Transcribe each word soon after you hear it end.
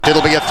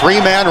It'll be a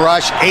three-man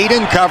rush, 8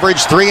 in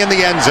coverage, 3 in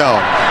the end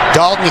zone.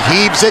 Dalton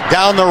heaves it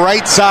down the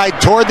right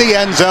side toward the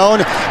end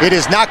zone. It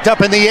is knocked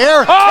up in the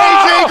air.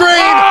 A.J.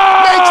 Green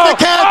makes the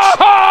catch.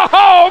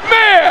 Oh,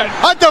 man!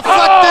 A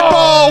deflected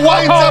ball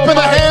winds up in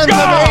the hands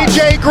of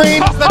A.J.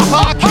 Green. The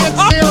clock hits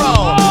 0.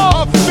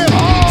 A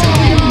 52-yard.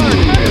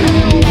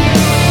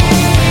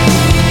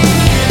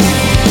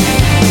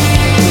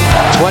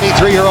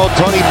 23-year-old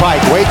Tony Pike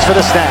waits for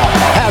the snap,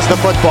 has the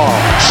football,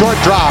 short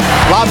drop,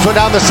 lobs one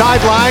down the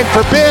sideline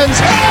for Binns.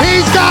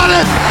 He's got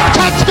it!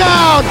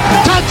 Touchdown!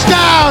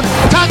 Touchdown!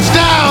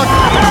 Touchdown!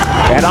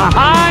 And a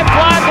high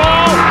fly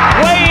ball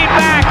way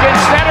back in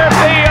center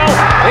field.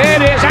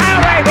 It is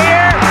out of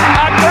here.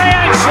 A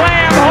grand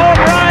slam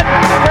home run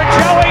for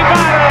Joey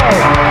Votto.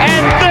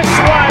 And this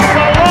one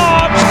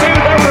belongs to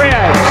the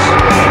Reds.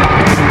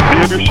 You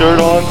have your shirt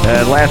on?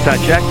 Last I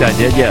checked, I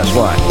did. Yes,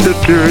 what?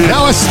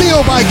 Now a steal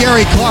by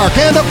Gary Clark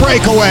and a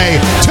breakaway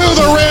to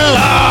the rim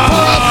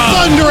for a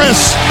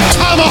thunderous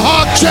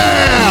tomahawk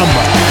jam.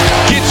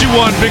 Get you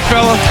one, big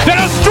fella. Then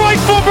a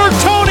strike for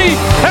Bertoni,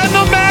 and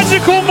the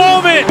magical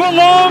moment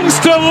belongs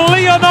to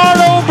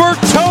Leonardo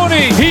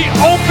Bertoni. He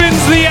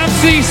opens the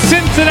FC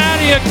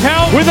Cincinnati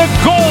account with a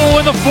goal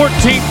in the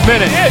 14th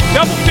minute. Yeah,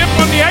 double dip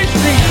on the ice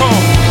cream cone.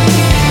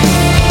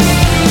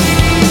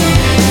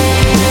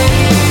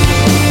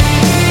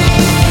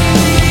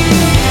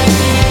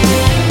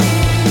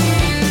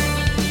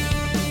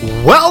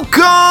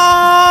 Welcome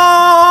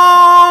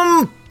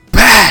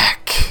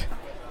back.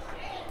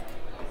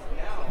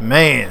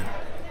 Man,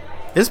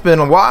 it's been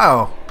a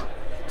while.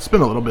 It's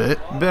been a little bit.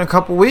 Been a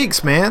couple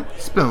weeks, man.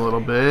 It's been a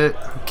little bit.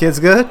 Kids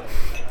good?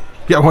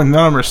 Yeah, well,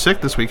 none of them are sick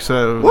this week,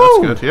 so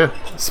Woo! that's good, yeah.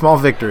 Small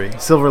victory.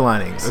 Silver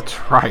linings. That's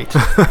right.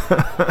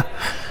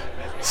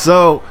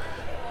 So,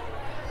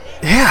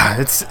 yeah,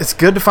 it's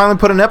good to finally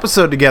put an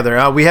episode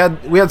together. We had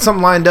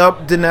something lined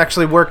up, didn't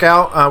actually work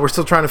out. We're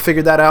still trying to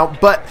figure that out.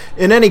 But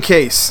in any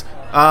case,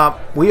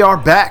 we are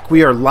back.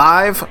 We are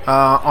live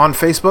on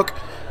Facebook.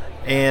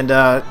 And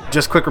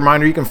just a quick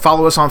reminder, you can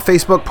follow us on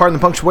Facebook, Pardon the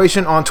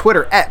Punctuation, on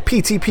Twitter at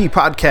PTP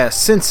Podcast,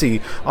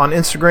 Cincy, on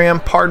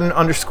Instagram,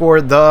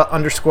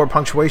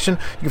 Pardon_the_punctuation.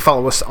 You can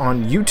follow us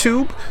on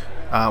YouTube.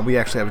 We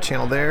actually have a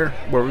channel there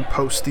where we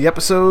post the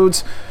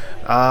episodes.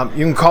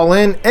 You can call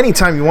in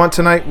anytime you want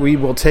tonight. We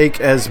will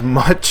take as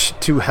much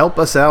to help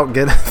us out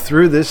get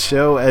through this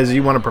show as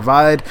you want to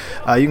provide.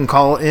 You can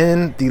call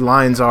in. The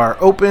lines are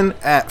open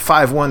at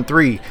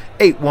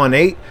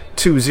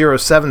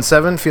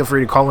 513-818-2077. Feel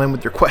free to call in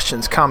with your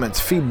questions, comments,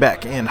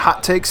 feedback, and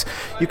hot takes.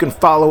 You can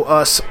follow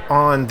us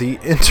on the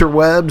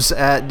interwebs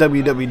at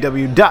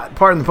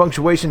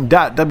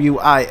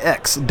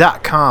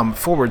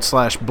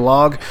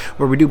www.pardonthepunctuation.wix.com/blog,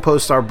 where we do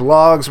post our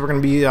blogs. We're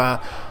going to be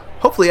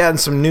hopefully adding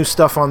some new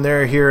stuff on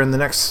there here in the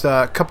next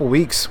couple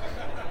weeks.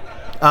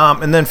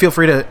 And then feel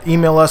free to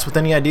email us with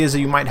any ideas that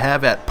you might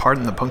have at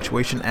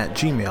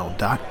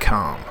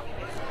pardonthepunctuation@gmail.com.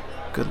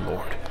 Good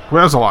Lord.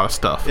 Well, that's a lot of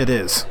stuff. It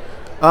is.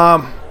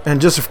 And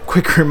just a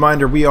quick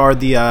reminder, we are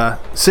the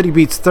City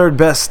Beat's third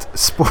best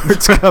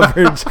sports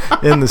coverage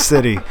in the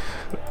city.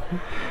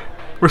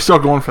 We're still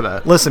going for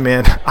that. Listen,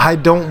 man, I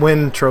don't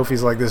win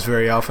trophies like this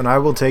very often. I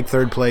will take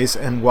third place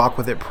and walk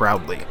with it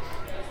proudly.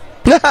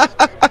 God,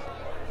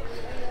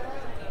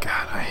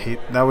 I hate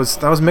that was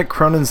Mick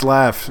Cronin's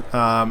laugh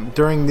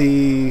during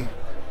the.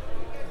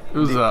 It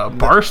was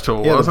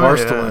Barstool, wasn't it? Yeah, the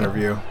Barstool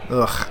interview.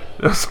 Ugh.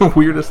 That was the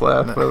weirdest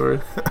laugh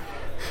ever.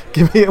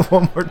 Give me it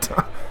one more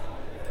time.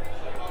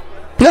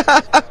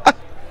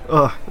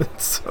 Ugh,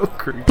 it's so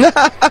creepy.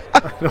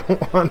 I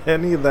don't want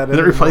any of that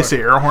anymore. Did it replace the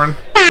air horn?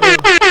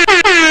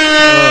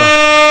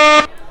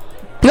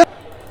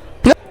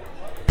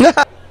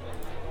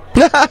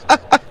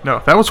 No,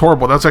 that was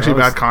horrible. That was actually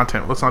bad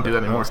content. Let's not do that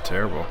anymore. That was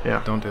terrible.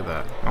 Yeah. Don't do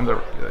that. I'll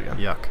never do that again.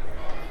 Yuck.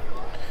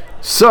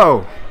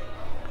 So,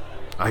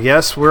 I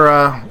guess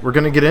we're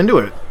gonna get into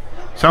it.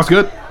 Sounds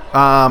good.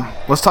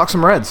 Let's talk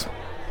some Reds.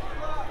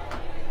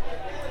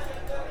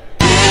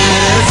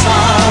 It's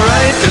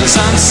alright, 'cause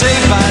I'm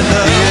saved by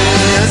love.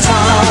 It's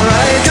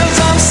alright, 'cause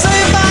I'm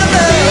saved by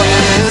love.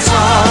 It's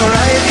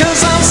alright,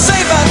 'cause I'm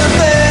saved by the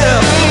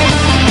love.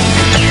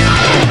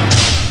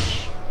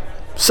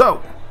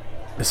 So,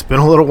 it's been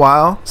a little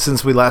while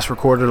since we last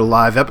recorded a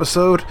live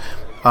episode.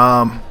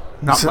 Not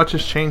much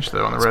has changed,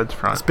 though, on the Reds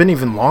front. It's been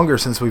even longer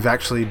since we've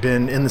actually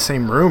been in the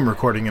same room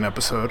recording an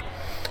episode.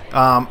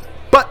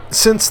 But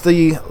since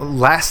the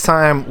last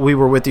time we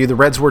were with you, the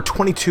Reds were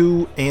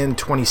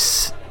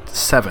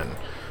 22-27.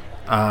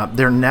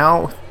 They're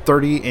now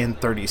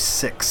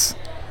 30-36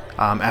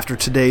 after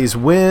today's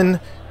win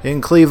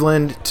in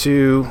Cleveland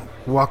to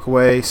walk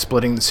away,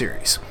 splitting the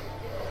series.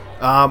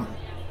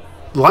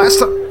 Last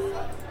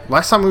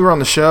time we were on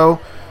the show,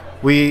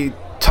 we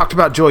talked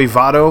about Joey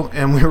Votto,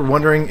 and we were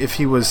wondering if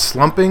he was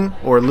slumping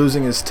or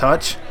losing his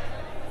touch.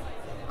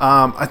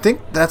 I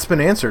think that's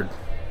been answered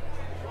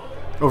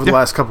over the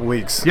last couple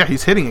weeks. Yeah,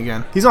 he's hitting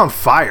again. He's on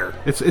fire.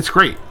 It's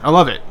great. I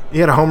love it. He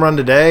had a home run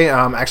today,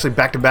 actually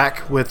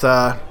back-to-back with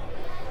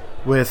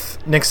with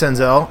Nick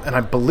Senzel, and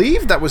I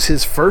believe that was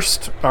his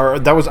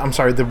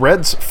the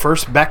Reds'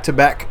 first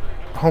back-to-back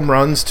home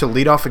runs to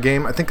lead off a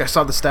game. I think I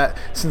saw the stat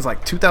since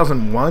like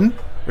 2001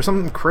 or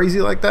something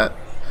crazy like that.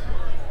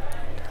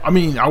 I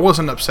mean, I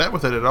wasn't upset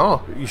with it at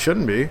all. You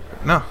shouldn't be.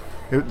 No.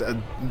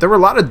 There were a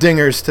lot of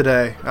dingers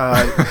today.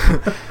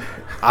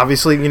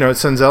 Obviously,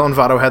 Senzel and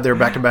Votto had their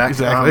back-to-back.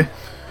 Exactly.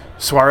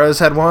 Suarez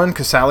had one.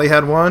 Casale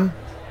had one.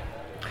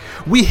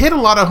 We hit a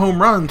lot of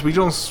home runs. We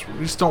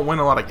just don't win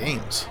a lot of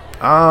games.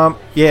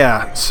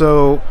 Yeah,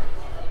 so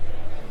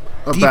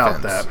about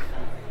Defense. that.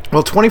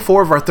 Well,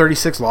 24 of our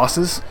 36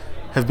 losses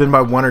have been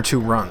by 1 or 2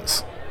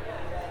 runs.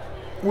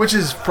 Which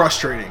is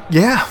frustrating.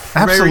 Yeah,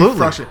 Very absolutely.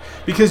 frustrating.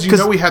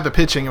 Because we had the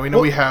pitching and we know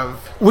we have...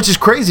 Which is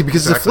crazy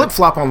because Exactly. it's a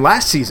flip-flop on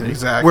last season.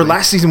 Exactly. Where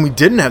last season we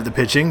didn't have the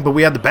pitching, but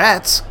we had the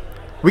bats.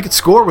 We could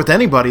score with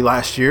anybody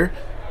last year.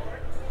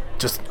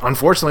 Just,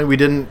 unfortunately, we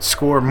didn't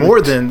score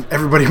more than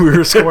everybody we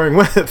were scoring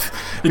with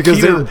because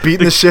they were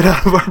beating the shit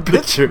out of our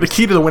pitchers. The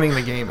key to winning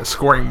the game is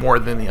scoring more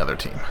than the other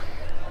team.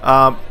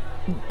 But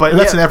And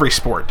that's in every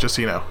sport, just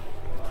so you know.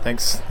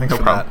 Thanks No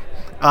for problem.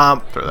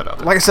 that. Throw that out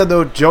there. Like I said,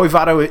 though, Joey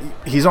Votto,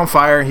 he's on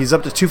fire. He's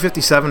up to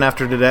 257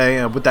 after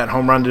today with that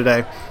home run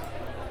today.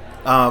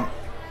 I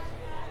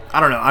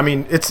don't know. I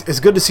mean, it's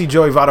good to see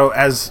Joey Votto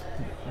as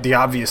the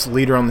obvious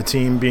leader on the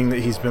team, being that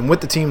he's been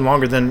with the team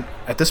longer than,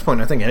 at this point,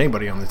 I think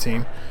anybody on the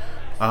team.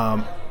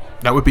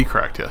 That would be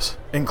correct, yes.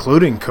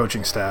 Including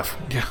coaching staff.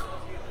 Yeah.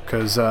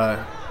 Because,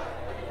 I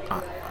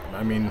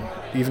mean,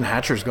 even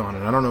Hatcher's gone.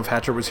 And I don't know if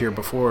Hatcher was here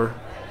before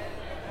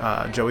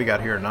Joey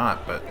got here or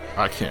not, but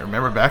I can't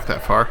remember back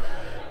that far.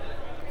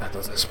 that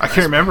doesn't I surprise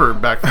can't remember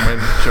back from when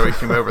Joey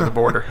came over the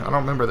border. I don't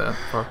remember that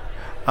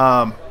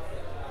far.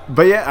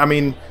 But yeah, I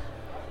mean,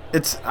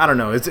 I don't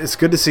know. It's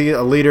good to see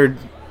a leader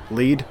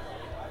lead.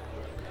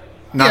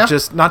 Not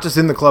just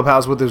in the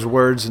clubhouse with his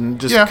words and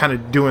just kind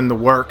of doing the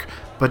work,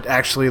 but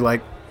actually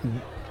like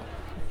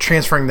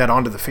transferring that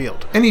onto the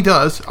field. And he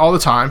does all the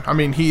time. I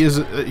mean, he's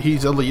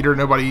a leader.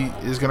 Nobody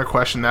is going to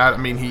question that. I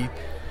mean,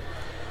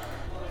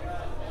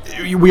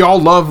 we all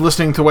love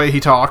listening to the way he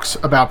talks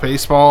about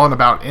baseball and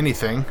about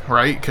anything,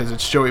 right? Because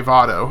it's Joey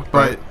Votto.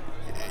 But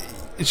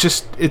it's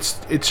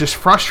just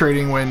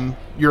frustrating when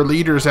your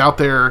leader's out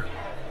there,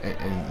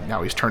 and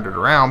now he's turned it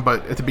around.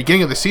 But at the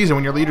beginning of the season,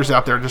 when your leader's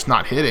out there just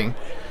not hitting,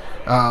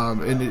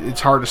 and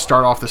it's hard to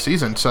start off the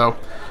season. So,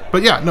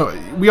 but yeah, no,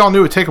 we all knew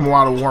it'd take him a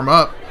while to warm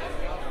up.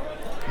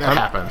 That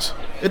happens.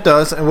 It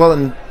does.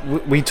 And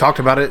we talked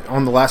about it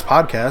on the last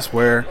podcast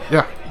where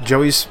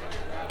Joey's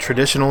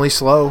traditionally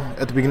slow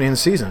at the beginning of the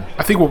season.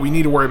 I think what we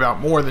need to worry about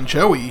more than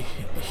Joey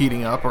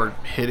heating up or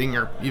hitting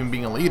or even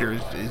being a leader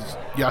is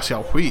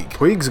Yasiel Puig.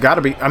 Puig's got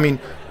to be. I mean,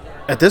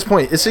 at this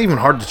point, it's even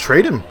hard to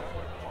trade him.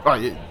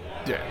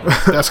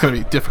 Yeah, that's going to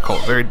be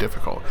difficult, very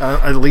difficult.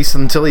 At least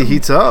until he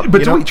heats up.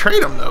 But do we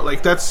trade him though?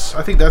 Like I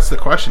think that's the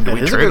question. Do we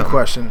trade him? It's a good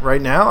question.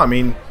 Right now, I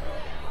mean,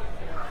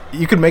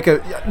 you can make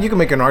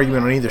an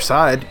argument on either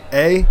side.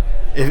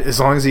 As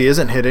long as he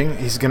isn't hitting,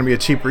 he's going to be a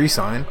cheap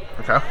re-sign.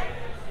 Okay.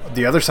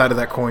 The other side of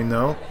that coin,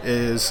 though,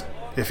 is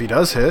if he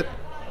does hit,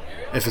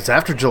 if it's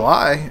after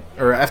July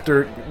or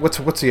after what's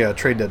the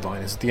trade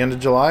deadline? Is it the end of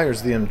July or is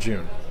it the end of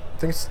June? I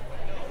think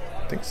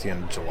it's the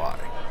end of July.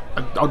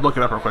 I'll look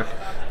it up real quick.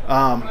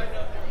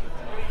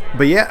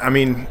 But yeah, I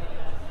mean,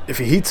 if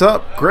he heats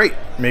up, great.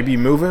 Maybe you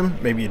move him,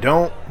 maybe you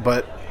don't.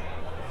 But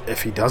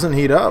if he doesn't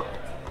heat up,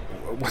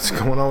 what's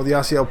going on with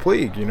Yasiel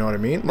Puig? You know what I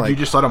mean? Like, you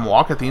just let him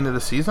walk at the end of the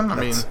season? I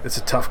mean, it's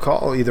a tough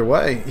call either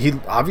way. He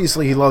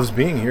loves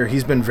being here.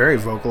 He's been very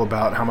vocal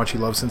about how much he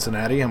loves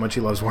Cincinnati, how much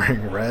he loves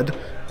wearing red.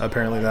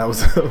 Apparently, that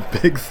was a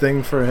big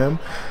thing for him.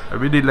 I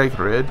really like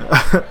red.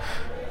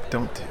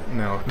 No,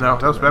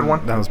 that was a bad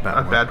one. That was a bad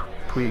one. Bad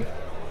Puig.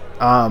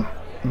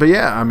 But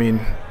yeah, I mean,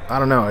 I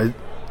don't know.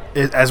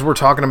 As we're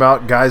talking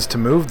about guys to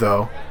move,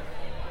 though,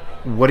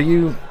 what do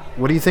you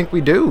think we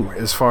do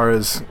as far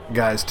as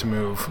guys to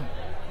move?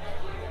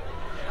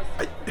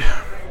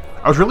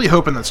 I was really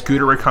hoping that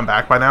Scooter would come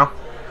back by now.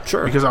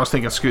 Sure. Because I was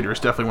thinking Scooter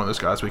is definitely one of those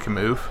guys we can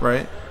move.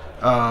 Right.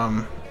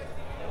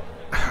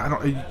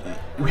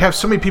 We have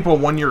so many people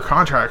on 1-year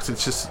contracts.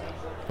 It's just.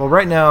 Well,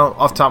 right now,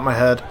 off the top of my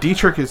head,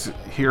 Dietrich is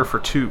here for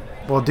 2.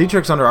 Well,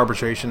 Dietrich's under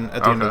arbitration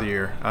at the end of the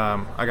year.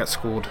 I got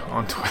schooled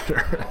on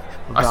Twitter.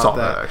 I saw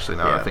that actually.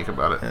 Now that I think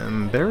about it,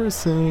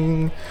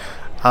 embarrassing.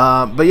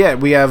 But yeah,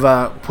 we have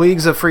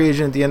Puig's a free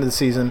agent at the end of the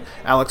season.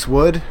 Alex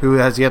Wood, who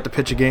has yet to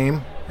pitch a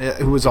game,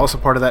 who was also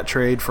part of that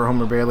trade for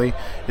Homer Bailey,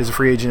 is a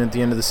free agent at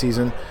the end of the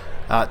season.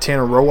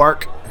 Tanner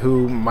Roark,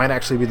 who might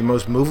actually be the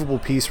most movable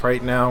piece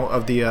right now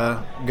of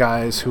the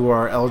guys who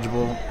are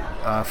eligible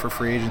for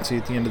free agency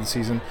at the end of the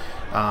season.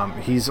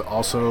 He's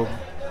also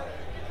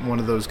one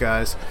of those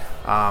guys.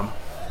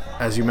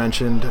 As you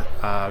mentioned,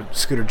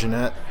 Scooter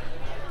Gennett.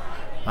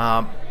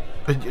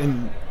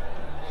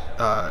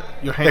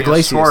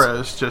 Yohanis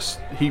Suarez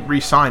he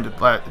re-signed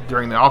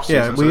during the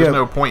offseason, so there's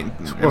no point.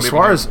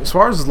 Suarez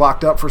is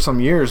locked up for some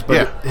years,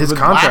 but his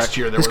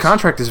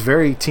contract is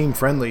very team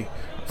friendly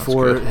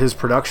for his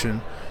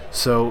production.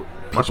 So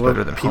Much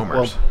better than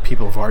Homer's. Well,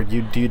 people have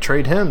argued, do you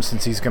trade him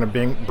since he's going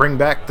to bring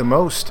back the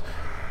most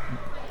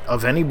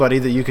of anybody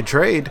that you could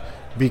trade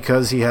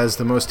because he has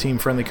the most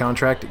team-friendly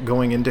contract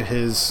going into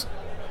his,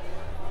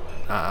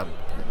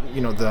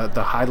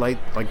 the highlight,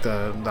 like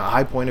the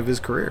high point of his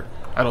career.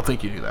 I don't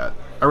think you do that.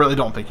 I really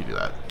don't think you do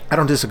that. I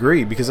don't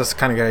disagree because that's the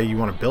kind of guy you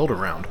want to build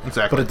around.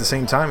 Exactly. But at the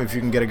same time, if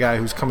you can get a guy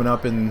who's coming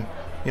up in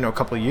a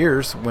couple of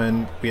years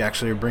when we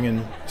actually are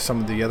bringing some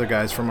of the other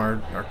guys from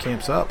our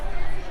camps up,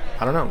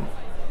 I don't know.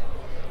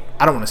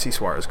 I don't want to see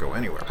Suarez go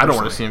anywhere. Personally. I don't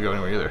want to see him go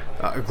anywhere either.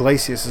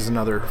 Iglesias is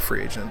another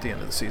free agent at the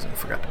end of the season.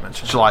 Forgot to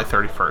mention. July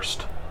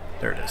 31st.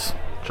 There it is.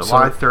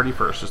 July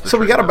 31st is the So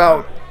we trade got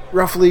about deadline.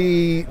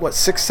 roughly,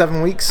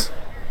 6-7 weeks?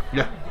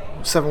 Yeah.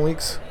 7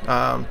 weeks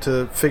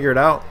to figure it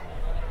out.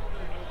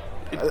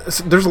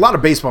 There's a lot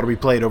of baseball to be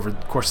played over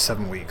the course of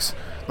 7 weeks.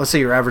 Let's say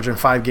you're averaging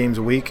 5 games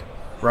a week,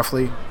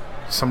 roughly.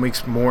 Some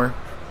weeks more.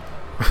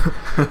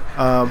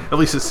 At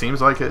least it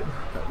seems like it.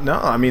 No,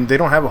 I mean, they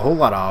don't have a whole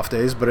lot of off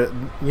days, but,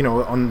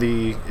 on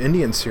the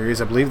Indian series,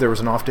 I believe there was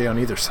an off day on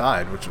either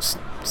side, which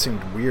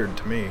seemed weird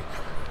to me.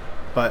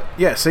 But,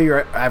 yeah, say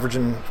you're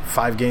averaging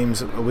 5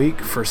 games a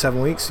week for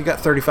 7 weeks. You got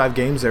 35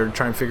 games there to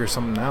try and figure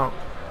something out.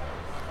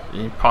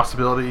 Any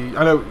possibility?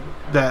 I know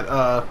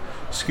that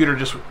Scooter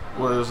just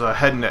was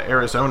heading to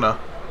Arizona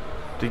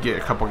to get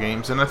a couple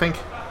games in, I think.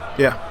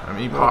 Yeah. I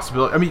mean,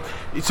 possibility. I mean,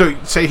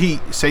 so say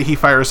he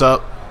fires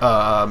up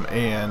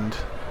and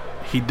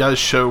he does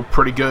show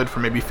pretty good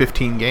for maybe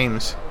 15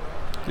 games.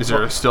 Is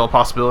there still a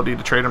possibility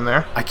to trade him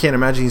there? I can't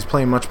imagine he's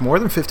playing much more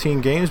than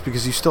 15 games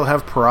because you still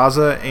have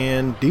Peraza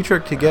and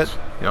Dietrich to get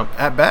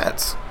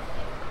at-bats.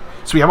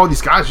 So we have all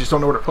these guys, you just don't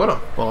know where to put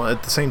them. Well,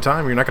 at the same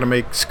time, you're not going to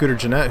make Scooter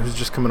Gennett, who's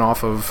just coming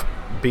off of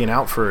being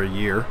out for a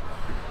year,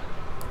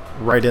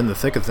 right in the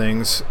thick of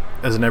things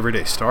as an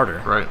everyday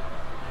starter. Right.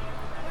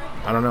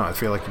 I don't know. I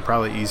feel like you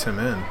probably ease him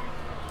in.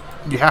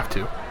 You have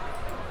to.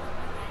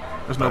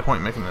 There's no point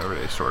in making an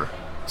everyday starter.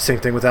 Same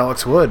thing with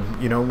Alex Wood.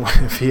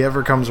 If he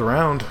ever comes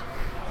around,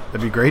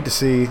 it'd be great to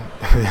see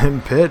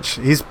him pitch.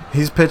 He's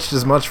pitched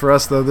as much for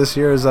us, though, this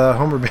year as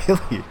Homer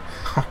Bailey.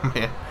 Oh,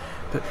 man.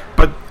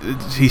 But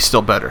he's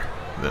still better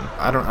than...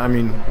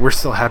 we're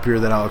still happier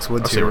that Alex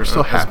Wood's here. We're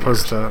still as happier.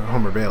 opposed to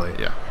Homer Bailey.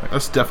 Yeah,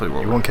 that's definitely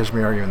what You won't catch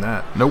me arguing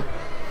that. Nope.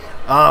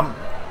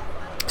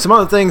 Some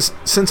other things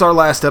since our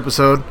last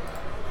episode,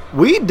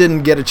 we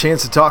didn't get a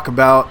chance to talk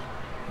about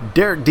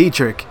Derek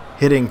Dietrich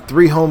hitting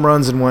 3 home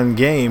runs in one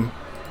game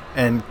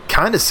and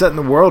kind of setting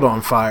the world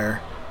on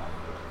fire.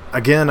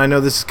 Again, I know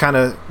this is kind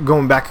of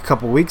going back a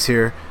couple weeks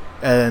here,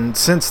 and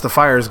since the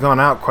fire has gone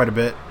out quite a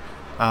bit,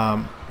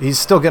 he's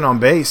still getting on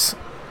base.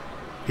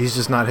 He's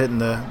just not hitting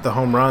the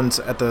home runs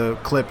at the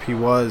clip he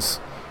was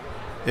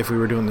if we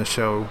were doing this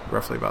show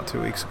roughly about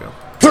 2 weeks ago.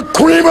 The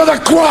cream of the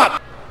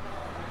crop!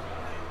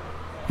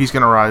 He's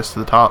going to rise to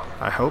the top.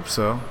 I hope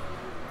so.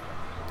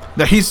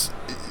 Now, he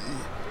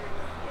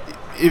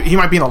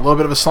might be in a little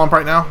bit of a slump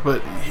right now,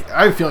 but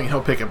I have a feeling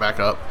he'll pick it back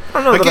up.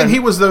 Again, he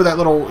was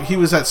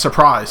that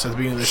surprise at the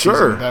beginning of the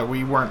season that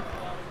we weren't.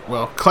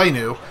 Well, Clay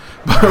knew,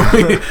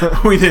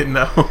 but we didn't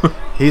know.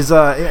 He's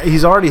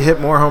already hit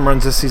more home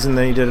runs this season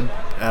than he did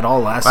at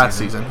all last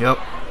season. Yep.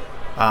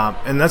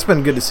 And that's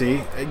been good to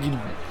see. You'd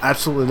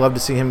absolutely love to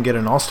see him get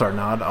an All-Star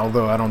nod,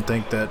 although I don't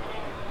think that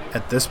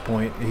at this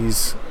point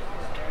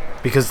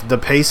because the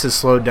pace has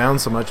slowed down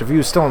so much. If he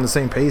was still on the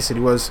same pace that he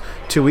was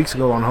 2 weeks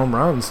ago on home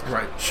runs,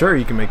 right? Sure,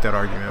 you can make that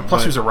argument.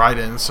 Plus, he was a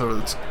ride-in, so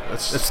it's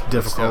difficult.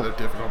 That's the other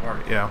difficult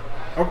part. Yeah.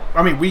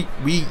 I mean, we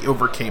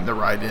overcame the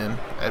ride-in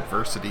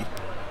adversity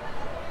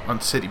on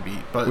City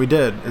Beat, but we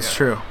did. It's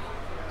true.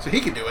 So he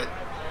could do it.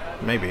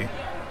 Maybe.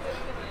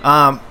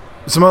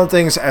 Some other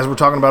things as we're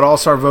talking about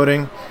All-Star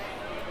voting.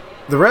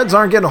 The Reds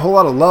aren't getting a whole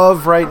lot of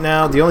love right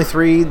now. The only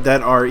 3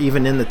 that are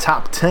even in the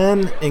top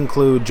 10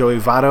 include Joey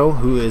Votto,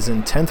 who is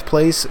in 10th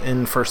place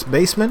in first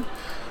baseman,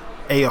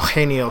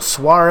 Eugenio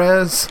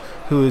Suarez,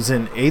 who is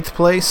in 8th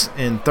place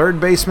in third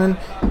baseman,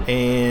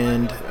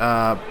 and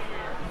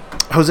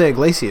Jose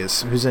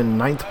Iglesias, who's in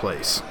 9th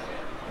place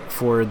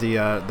for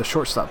the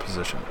shortstop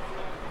position.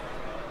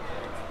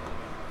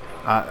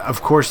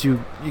 Of course,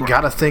 you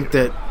got to think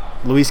that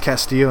Luis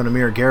Castillo and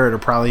Amir Garrett are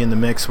probably in the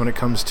mix when it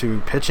comes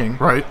to pitching.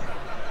 Right.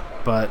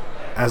 But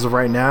as of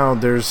right now,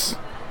 there's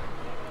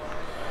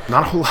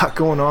not a whole lot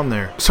going on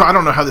there. So I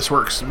don't know how this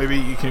works. Maybe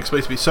you can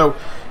explain to me. So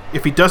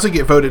if he doesn't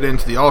get voted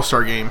into the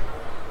All-Star game,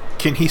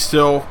 can he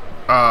still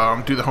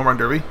do the Home Run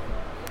Derby?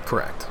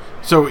 Correct.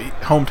 So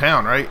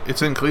hometown, right?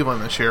 It's in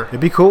Cleveland this year. It'd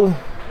be cool.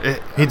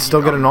 He'd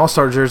still get an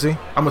All-Star jersey.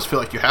 I almost feel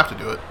like you have to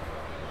do it.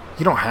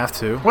 You don't have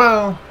to.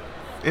 Well,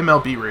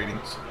 MLB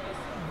ratings.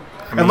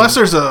 Unless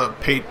there's a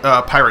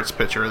Pirates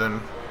pitcher, then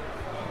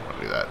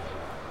I'll do that.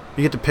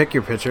 You get to pick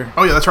your pitcher.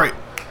 Oh, yeah, that's right.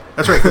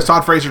 That's right, because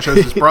Todd Frazier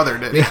chose his brother,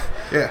 didn't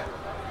he? Yeah.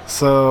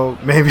 So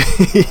maybe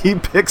he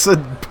picks a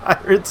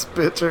Pirates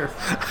pitcher.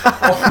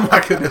 Oh,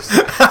 my goodness.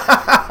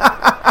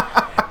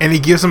 And he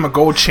gives him a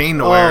gold chain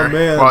to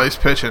wear while he's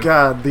pitching.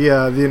 God,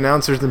 the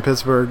announcers in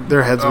Pittsburgh,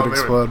 their heads would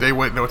explode. They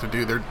wouldn't know what to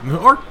do.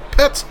 Our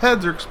pets'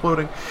 heads are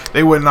exploding.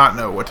 They would not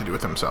know what to do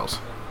with themselves.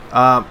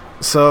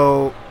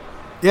 So,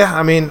 yeah,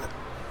 I mean,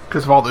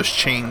 Because of all those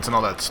chains and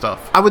all that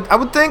stuff. I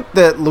would think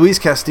that Luis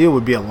Castillo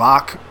would be a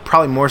lock,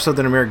 probably more so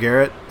than Amir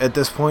Garrett at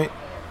this point,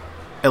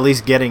 at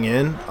least getting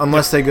in,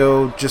 unless they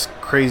go just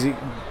crazy,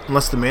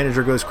 unless the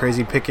manager goes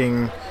crazy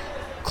picking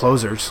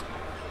closers.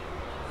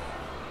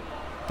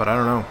 But I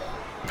don't know.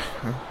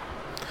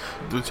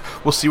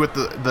 We'll see what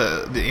the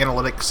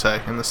analytics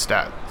say and the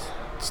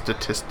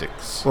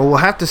statistics. Well, we'll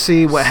have to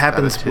see what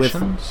happens with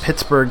Statisticians?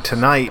 Pittsburgh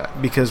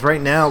tonight, because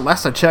right now,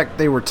 last I checked,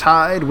 they were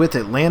tied with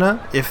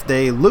Atlanta. If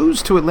they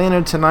lose to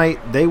Atlanta tonight,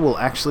 they will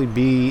actually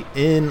be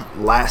in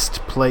last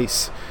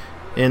place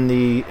in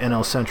the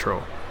NL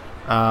Central.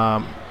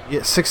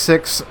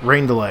 6-6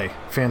 rain delay.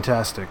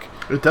 Fantastic.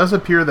 It does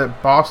appear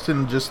that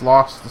Boston just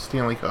lost the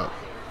Stanley Cup.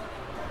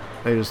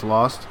 They just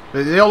lost.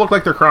 They all look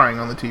like they're crying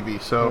on the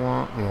TV, so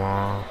Wah,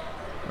 wah.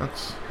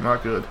 that's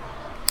not good.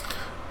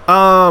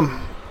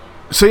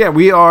 So yeah,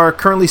 we are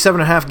currently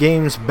 7.5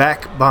 games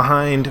back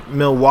behind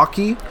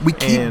Milwaukee. We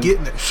keep and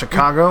getting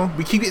Chicago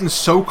We keep getting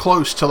so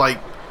close to like,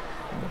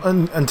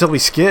 until we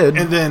skid.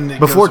 and then it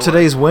before goes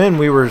today's win,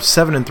 we were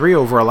 7-3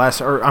 over our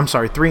last. Or I'm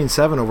sorry,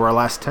 3-7 over our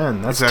last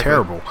 10. That's Exactly.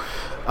 terrible.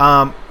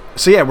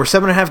 So yeah, we're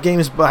 7.5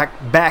 games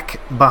back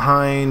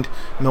behind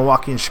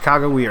Milwaukee and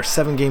Chicago. We are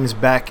 7 games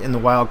back in the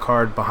wild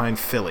card behind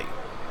Philly.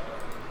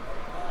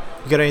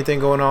 You got anything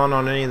going on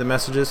any of the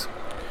messages?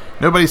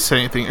 nobody's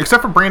saying anything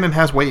except for Brandon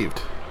has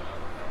waved.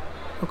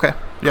 Okay.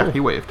 Yeah, cool. he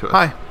waved to us.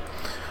 Hi.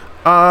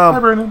 Hi,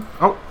 Brandon.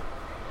 Oh,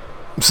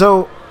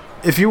 So,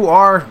 if you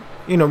are,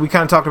 we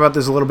kind of talked about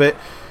this a little bit.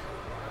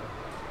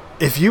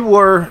 If you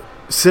were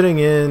sitting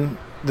in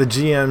the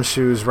GM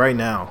shoes right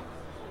now,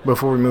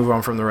 before we move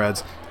on from the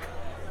Reds,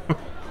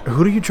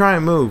 who do you try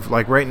and move,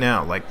 like right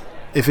now? Like,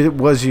 if it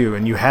was you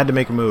and you had to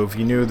make a move,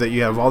 you knew that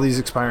you have all these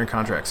expiring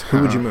contracts,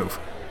 who would you move?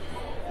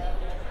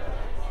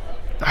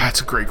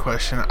 that's a great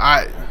question.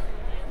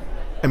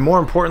 And more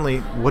importantly,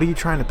 what are you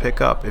trying to pick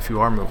up if you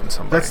are moving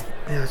somebody?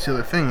 That's the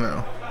other thing,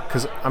 though.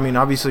 Because,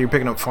 obviously you're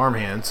picking up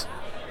farmhands,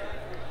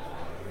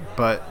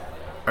 but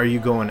are you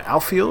going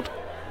outfield?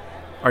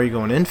 Are you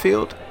going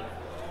infield?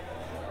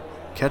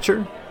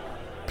 Catcher?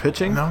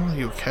 Pitching? No,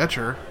 you a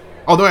catcher.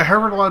 Although I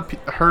have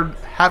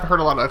heard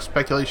a lot of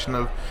speculation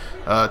of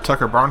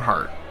Tucker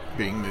Barnhart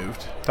being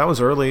moved. That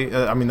was early.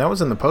 That was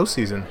in the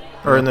postseason,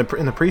 or in the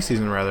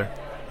preseason rather,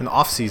 in the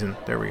off season.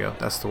 There we go.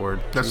 That's the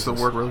word. That's the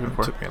word we're looking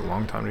for. It took me a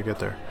long time to get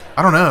there.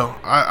 I don't know.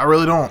 I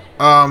really don't.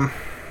 I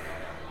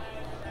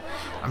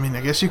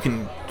guess you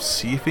can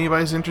see if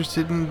anybody's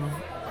interested in.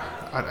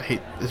 I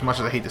hate as much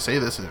as I hate to say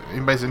this. If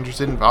anybody's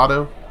interested in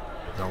Votto?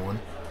 No one.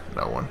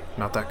 No one.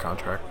 Not that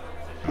contract.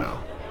 No.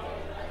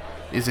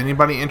 Is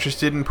anybody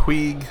interested in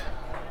Puig?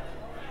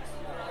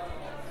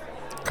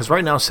 Because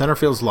right now center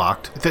field's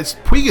locked.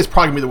 Puig is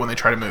probably gonna be the one they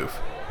try to move.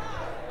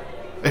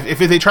 If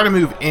they try to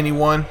move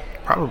anyone,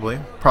 Probably.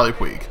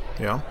 Puig.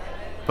 Yeah.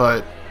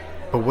 But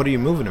what are you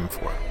moving him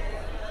for?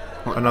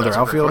 Another that's a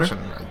great outfielder? question.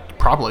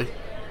 Probably.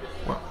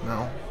 Well,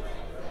 no.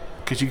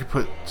 Because you could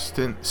put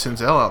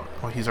Senzel out.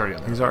 Well, he's already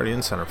on there. He's already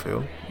in center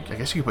field. I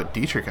guess you could put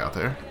Dietrich out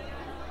there.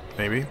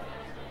 Maybe.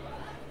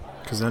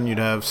 Because then you'd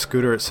have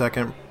Scooter at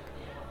second,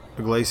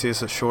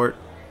 Iglesias at short,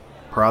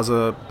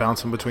 Peraza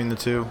bouncing between the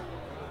two.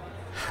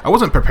 I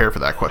wasn't prepared for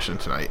that question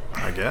tonight.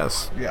 I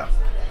guess. Yeah.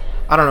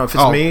 I don't know if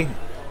it's Oh. me.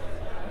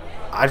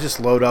 I just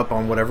load up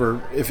on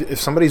whatever. If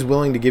somebody's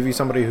willing to give you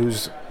somebody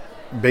who's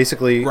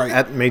basically Right.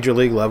 at major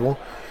league level,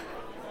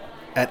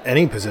 at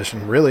any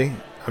position, really.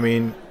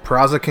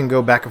 Peraza can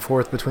go back and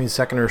forth between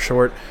second or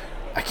short.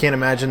 I can't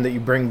imagine that you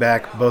bring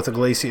back both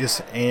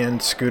Iglesias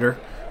and Scooter,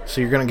 so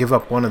you're going to give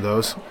up one of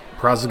those.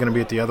 Peraza's going to be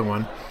at the other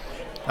one.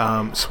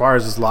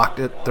 Suarez is locked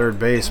at third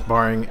base,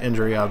 barring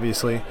injury,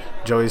 obviously.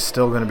 Joey's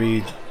still going to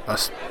be a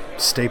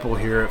staple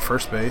here at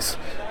first base,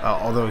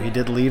 although he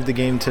did leave the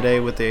game today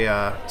with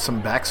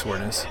some back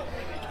soreness.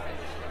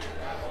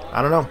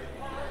 I don't know.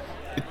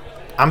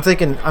 I'm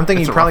thinking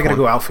he's probably going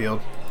to go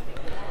outfield,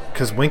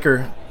 because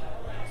Winker,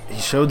 he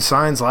showed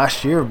signs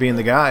last year of being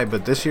the guy,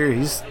 but this year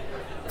he's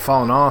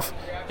fallen off,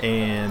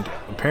 and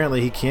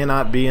apparently he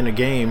cannot be in a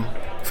game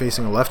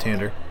facing a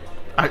left-hander.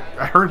 I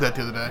heard that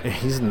the other day.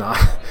 He is not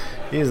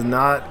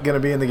going to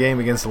be in the game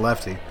against a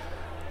lefty.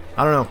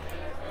 I don't know.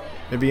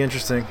 It'd be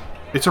interesting.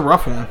 It's a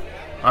rough one.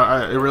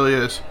 It really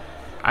is.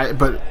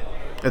 But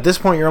At this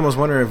point, you're almost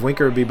wondering if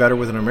Winker would be better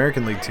with an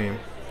American League team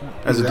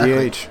as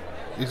Exactly. a DH.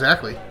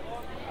 Exactly.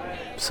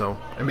 So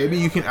And maybe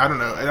you can, I don't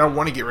know, I don't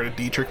want to get rid of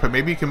Dietrich, but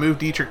maybe you can move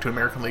Dietrich to an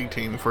American League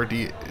team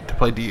to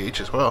play DH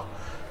as well.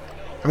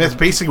 That's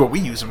basically what we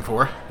use him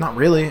for. not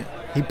really.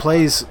 He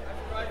plays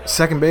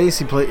second base.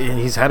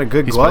 He's had a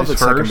good glove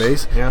plays at second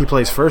first, base. yeah. He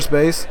plays first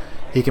base.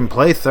 He can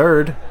play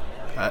third.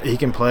 He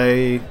can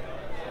play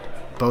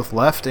both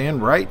left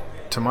and right,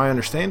 to my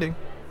understanding.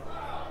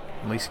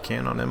 At least he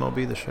can on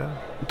MLB The Show.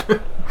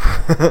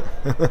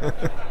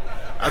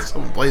 I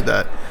still haven't played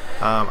that.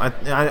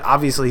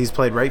 Obviously, he's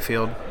played right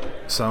field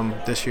some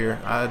this year.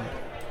 I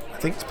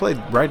think he's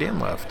played right and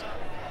left.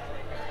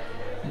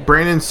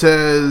 Brandon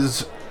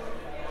says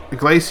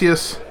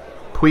Iglesias,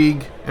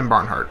 Puig, and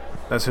Barnhart.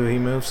 That's who he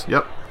moves?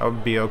 Yep. I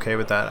would be okay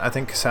with that. I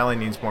think Casale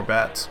needs more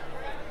bats.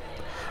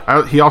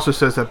 He also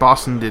says that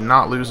Boston did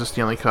not lose the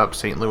Stanley Cup.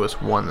 St.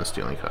 Louis won the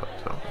Stanley Cup.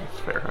 So it's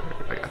fair.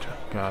 I gotcha.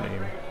 Got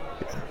him.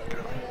 Yeah,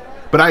 got him.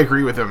 But I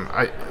agree with him.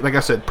 Like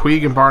I said,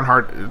 Puig and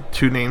Barnhart,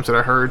 two names that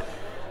I heard.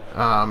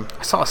 I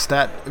saw a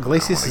stat.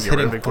 Iglesias is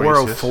hitting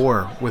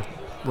 .404 with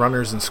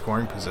runners in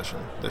scoring position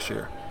this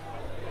year.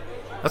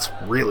 That's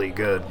really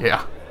good.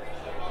 Yeah.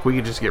 If we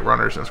could just get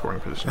runners in scoring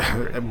position.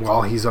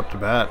 While he's up to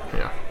bat.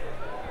 Yeah.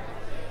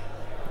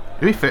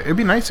 It'd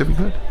be nice if we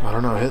could. I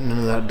don't know, hitting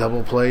into that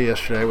double play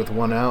yesterday with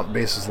one out,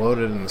 bases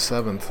loaded in the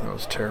 7th. That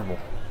was terrible.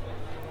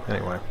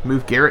 Anyway.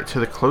 Move Garrett to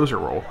the closer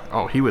role.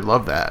 Oh, he would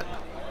love that.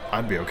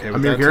 I'd be okay with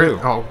Amir that,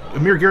 Garrett, too. Oh,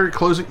 Amir Garrett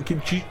closing.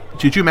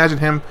 Could you imagine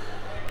him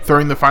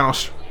throwing the final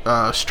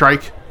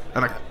strike?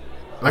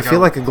 I feel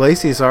like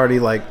Iglesias already,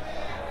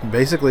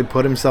 basically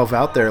put himself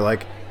out there,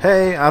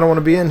 hey, I don't want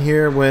to be in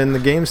here when the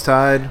game's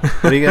tied.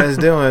 What are you guys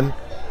doing?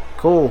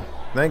 Cool.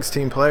 Thanks,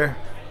 team player.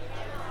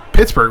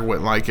 Pittsburgh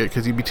wouldn't like it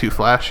because he'd be too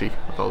flashy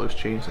with all those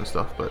chains and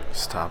stuff. But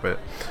stop it.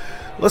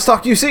 Let's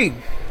talk UC.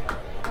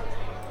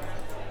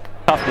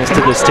 Toughness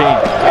to this team.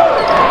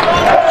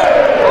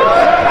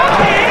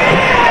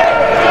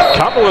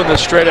 Cumberland the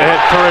straight ahead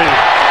three.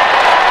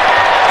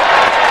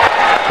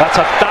 That's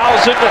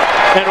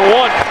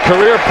 1,001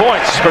 career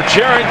points for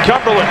Jaron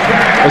Cumberland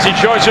as he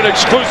joins an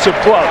exclusive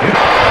club.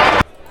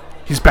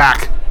 He's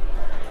back.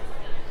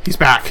 He's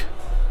back.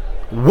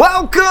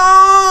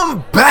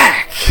 Welcome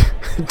back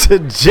to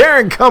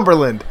Jaron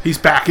Cumberland. He's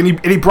back,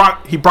 and he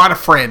brought a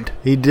friend.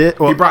 He did.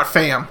 Well, he brought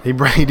fam. He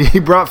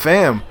brought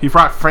fam. He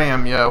brought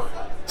fam, yo.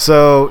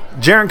 So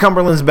Jaron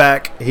Cumberland's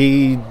back.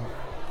 He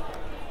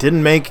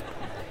didn't make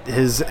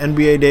his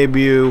NBA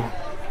debut.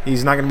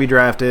 He's not going to be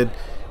drafted.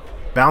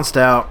 Bounced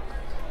out.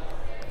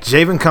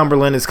 Javen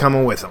Cumberland is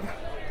coming with him.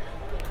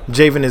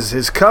 Javen is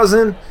his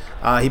cousin.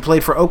 He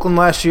played for Oakland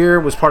last year,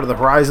 was part of the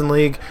Horizon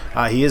League.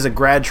 He is a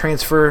grad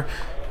transfer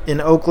in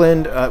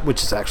Oakland,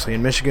 which is actually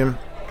in Michigan.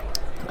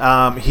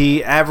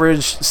 He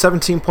averaged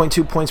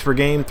 17.2 points per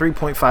game,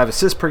 3.5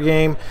 assists per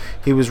game.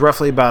 He was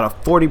roughly about a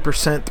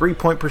 40%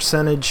 three-point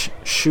percentage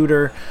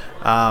shooter.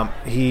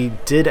 He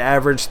did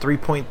average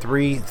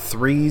 3.3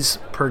 threes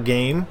per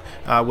game,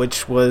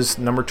 which was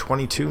number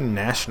 22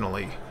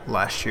 nationally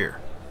last year.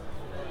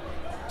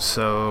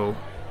 So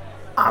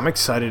I'm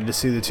excited to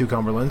see the two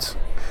Cumberlands.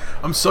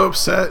 I'm so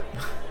upset.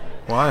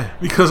 Why?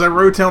 Because I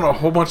wrote down a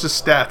whole bunch of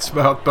stats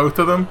about both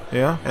of them.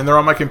 Yeah. And they're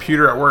on my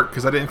computer at work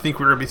because I didn't think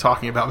we were going to be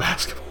talking about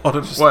basketball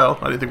as well.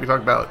 I didn't think we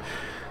talked about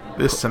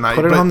this tonight.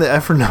 Put it on the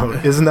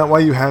Evernote. Isn't that why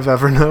you have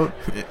Evernote?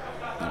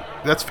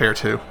 That's fair,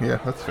 too. Yeah,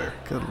 that's fair.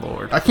 Good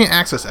Lord. I can't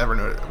access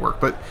Evernote at work.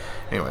 But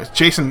anyways,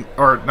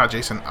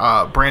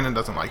 Brandon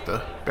doesn't like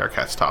the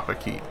Bearcats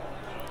topic.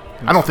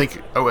 I don't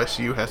think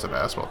OSU has a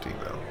basketball team,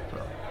 though.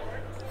 So.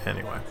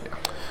 Anyway. Yeah.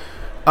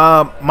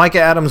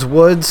 Micah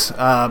Adams-Woods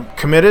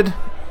committed.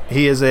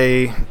 He is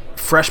a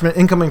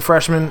incoming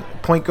freshman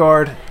point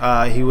guard.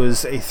 He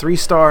was a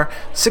 3-star,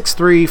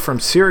 6'3" from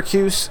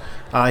Syracuse.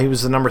 He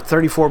was the number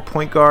 34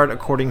 point guard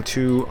according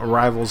to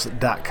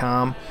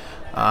Rivals.com.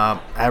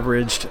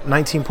 Averaged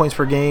 19 points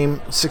per game,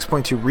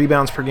 6.2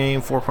 rebounds per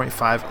game,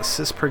 4.5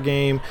 assists per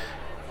game,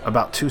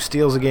 about 2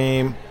 steals a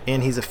game,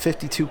 and he's a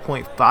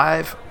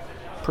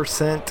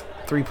 52.5%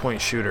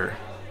 three-point shooter.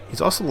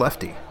 He's also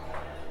lefty.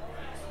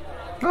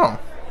 Oh.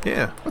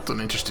 Yeah. That's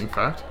an interesting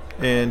fact.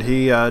 And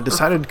he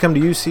decided to come to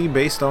UC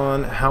based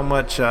on how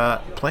much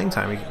playing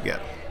time he could get.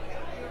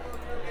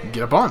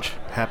 Get a bunch.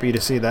 Happy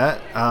to see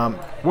that.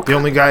 The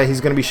only guy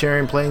he's going to be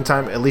sharing playing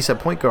time, at least at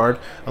point guard,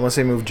 unless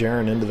they move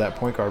Jaron into that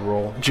point guard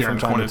role.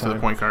 Jaron's going into the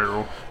point guard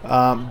role.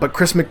 But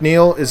Chris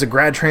McNeil is a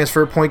grad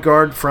transfer point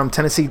guard from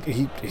Tennessee.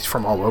 He's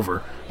from all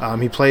over.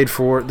 He played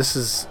for, this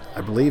is,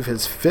 I believe,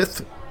 his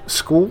 5th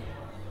school,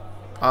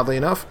 oddly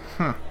enough.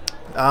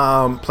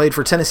 Played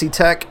for Tennessee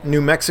Tech,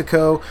 New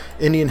Mexico,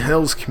 Indian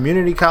Hills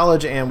Community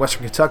College, and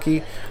Western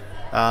Kentucky.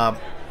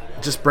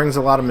 Just brings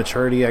a lot of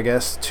maturity, I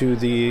guess, to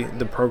the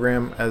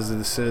program, as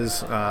this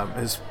is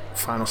his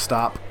final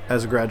stop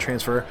as a grad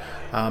transfer.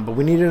 But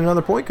we needed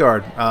another point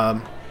guard.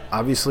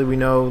 Obviously, we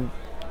know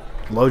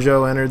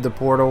Lojo entered the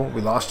portal.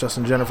 We lost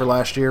Justin Jennifer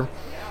last year.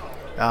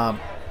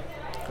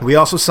 We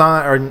also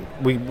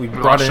we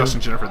brought in Justin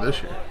Jennifer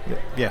this year.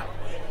 Yeah.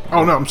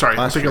 Oh, no, I'm sorry.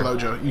 I'm Last thinking year.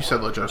 Lojo. You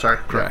said Lojo. Sorry.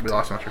 Correct. We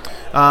lost last year.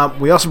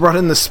 We also brought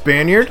in the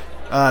Spaniard,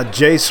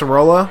 Jay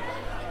Sorolla.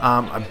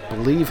 I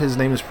believe his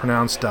name is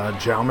pronounced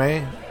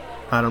Jaume.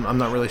 I'm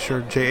not really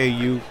sure.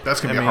 J-A-U. That's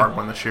going to be a hard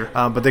one this year.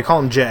 But they call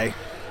him Jay.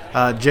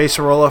 Jay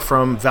Sorolla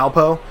from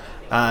Valpo.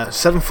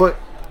 7-foot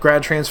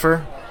grad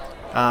transfer.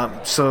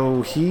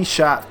 So he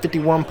shot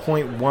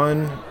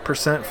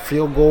 51.1%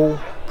 field goal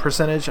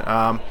percentage.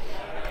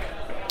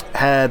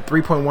 Had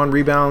 3.1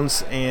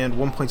 rebounds and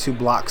 1.2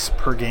 blocks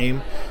per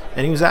game.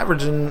 And he was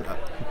averaging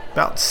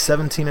about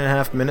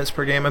 17.5 minutes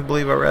per game, I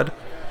believe I read.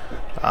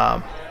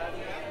 But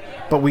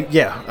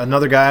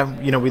another guy,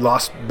 we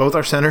lost both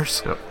our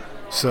centers. Yep.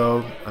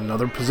 So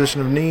another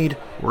position of need.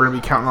 We're going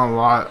to be counting a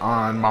lot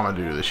on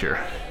Mamadou this year.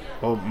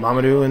 Well,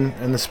 Mamadou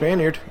and the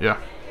Spaniard. Yeah.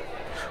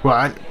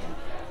 Well,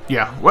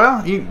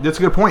 that's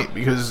a good point,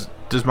 because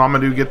does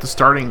Mamadou get the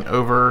starting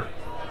over...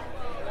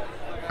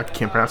 I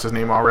can't pronounce his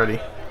name already.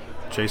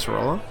 Jay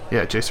Sorella?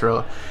 Yeah, Jay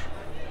Sorella.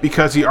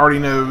 Because he already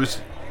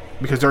knows...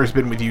 Because Darius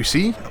been with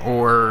UC,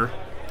 or...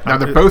 Now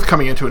they're both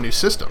coming into a new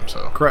system,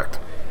 so... Correct.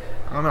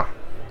 I don't know.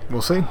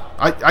 We'll see.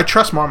 I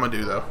trust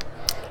Mamadou, though.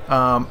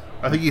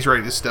 I think he's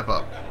ready to step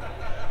up.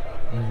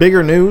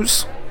 Bigger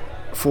news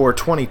for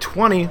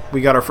 2020, we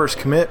got our first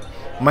commit.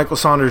 Michael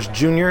Saunders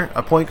Jr.,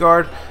 a point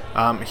guard.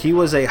 He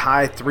was a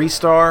high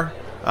 3-star.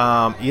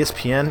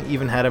 ESPN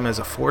even had him as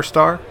a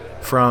 4-star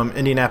from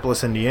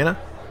Indianapolis, Indiana.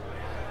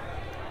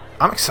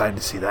 I'm excited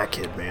to see that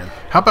kid, man.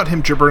 How about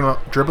him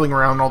dribbling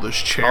around all those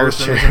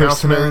chairs, and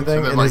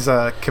everything, and his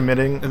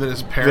committing, and then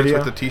his parents video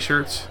with the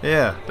T-shirts.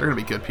 Yeah, they're gonna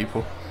be good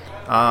people.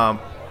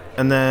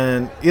 And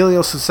then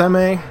Elio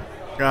Suseme,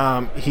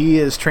 he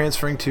is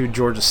transferring to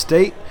Georgia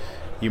State.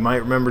 You might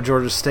remember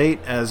Georgia State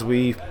as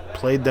we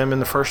played them in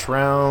the first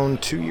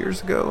round 2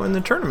 years ago in the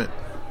tournament.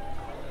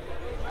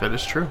 That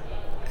is true.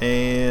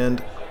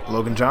 And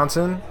Logan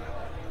Johnson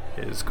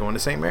is going to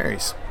St.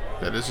 Mary's.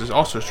 That is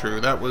also true.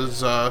 That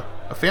was a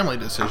family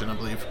decision, I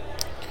believe,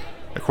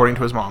 according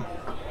to his mom.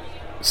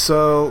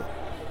 So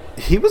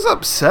he was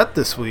upset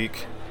this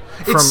week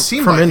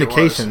from like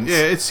indications. Yeah,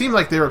 it seemed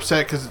like they were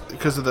upset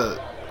because of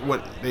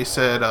what they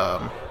said.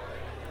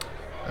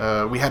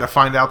 We had to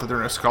find out that there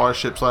are no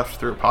scholarships left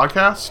through a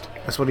podcast.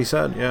 That's what he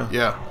said. Yeah.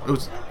 Yeah. It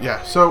was.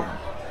 Yeah. So,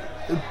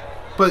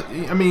 but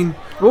I mean,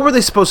 what were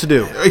they supposed to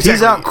do? Exactly.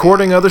 He's out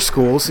courting other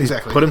schools. He's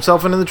exactly. put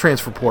himself into the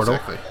transfer portal.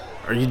 Exactly.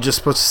 Are you just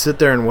supposed to sit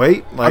there and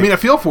wait? I mean, I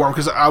feel for him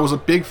because I was a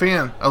big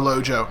fan of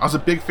Lojo. I was a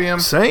big fan.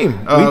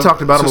 Same. We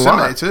talked about him a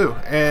lot too,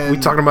 and we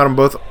talked about him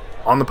both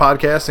on the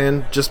podcast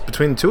and just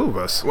between the two of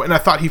us. And I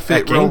thought he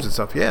fit at games and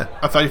stuff. Yeah,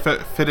 I thought he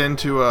fit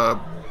into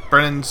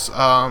Brennan's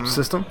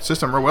system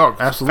real well.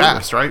 Absolutely,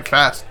 fast, right?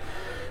 Fast.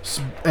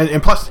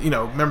 And plus,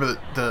 remember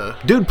the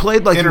dude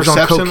played like he was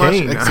on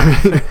cocaine.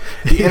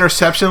 The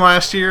interception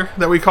last year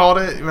that we called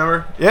it.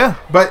 Remember? Yeah,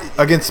 but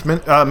against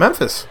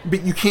Memphis.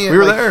 But you can't. We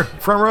were there,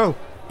 front row.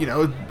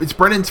 It's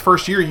Brennan's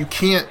first year. You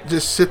can't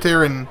just sit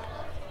there and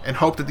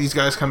hope that these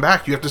guys come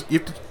back. You have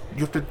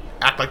to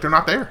act like they're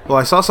not there. Well,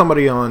 I saw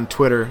somebody on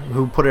Twitter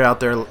who put it out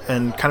there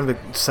and kind of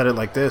said it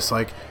like this: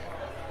 like,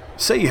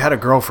 say you had a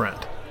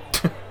girlfriend,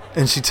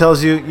 and she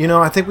tells you,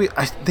 I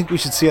think we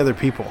should see other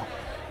people,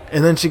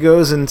 and then she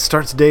goes and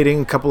starts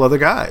dating a couple other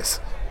guys.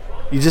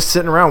 You just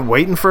sitting around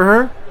waiting for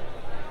her?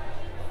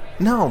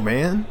 No,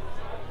 man.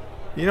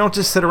 You don't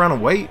just sit around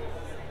and wait.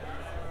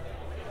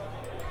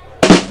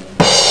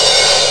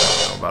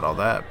 About all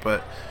that,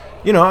 but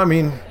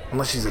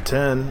unless she's a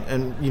 10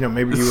 and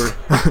maybe you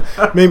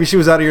were maybe she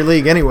was out of your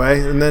league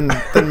anyway, and then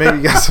maybe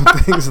you got some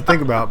things to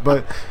think about.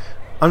 But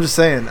I'm just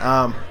saying,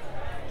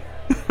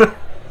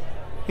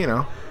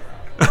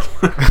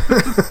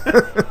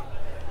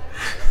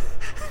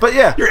 but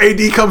yeah, your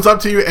AD comes up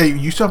to you, hey,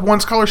 you still have one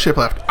scholarship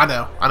left. I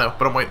know,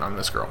 but I'm waiting on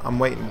this girl. I'm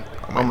waiting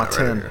on my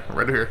 10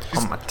 right here.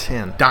 On my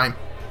 10 dime.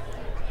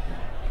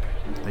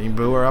 Then you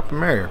boo her up and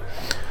marry her.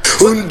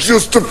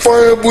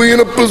 Unjustifiably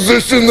in a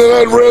position that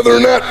I'd rather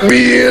not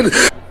be in.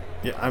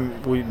 Yeah,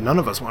 none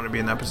of us want to be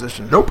in that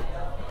position. Nope.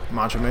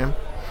 Macho Man.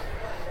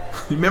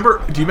 Do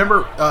you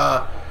remember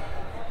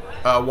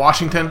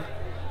Washington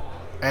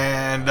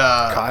and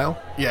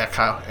Kyle? Yeah,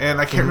 Kyle.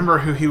 And I can't remember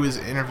who he was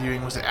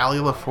interviewing. Was it Allie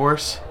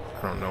LaForce?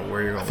 I don't know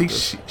where you're going. I think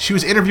she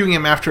was interviewing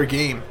him after a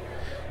game,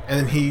 and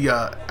then he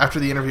after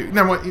the interview.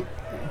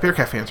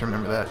 Bearcat fans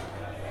remember that.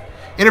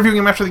 Interviewing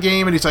him after the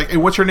game, and he's like, "Hey,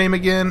 what's your name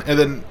again?" And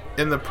then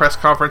in the press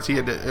conference, he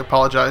had to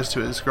apologize to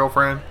his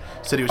girlfriend.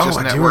 Said he was just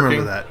networking. I do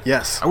remember that.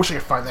 Yes. I wish I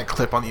could find that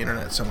clip on the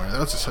internet somewhere. That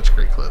was such a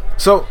great clip.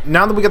 So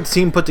now that we got the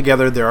team put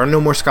together, there are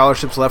no more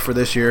scholarships left for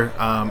this year.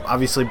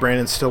 Obviously,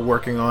 Brandon's still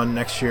working on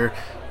next year,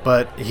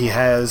 but he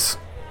has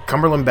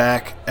Cumberland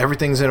back.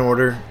 Everything's in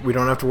order. We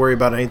don't have to worry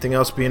about anything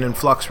else being in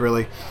flux,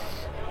 really.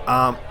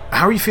 How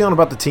are you feeling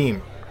about the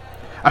team?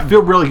 I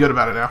feel really good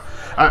about it now.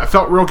 I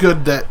felt real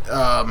good that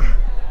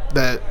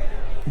that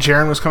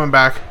Jaron was coming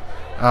back.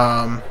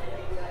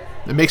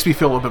 It makes me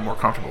feel a little bit more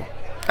comfortable.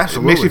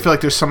 Absolutely. It makes me feel like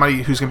there's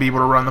somebody who's going to be able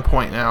to run the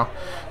point now.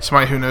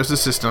 Somebody who knows the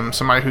system.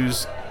 Somebody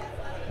who's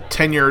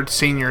tenured,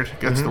 seniored.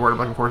 That's the word I'm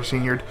looking for,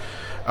 seniored.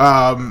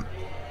 Now,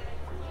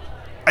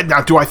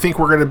 do I think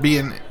we're going to be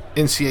an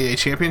NCAA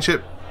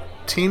championship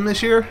team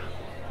this year?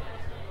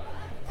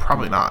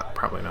 Probably not.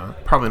 Probably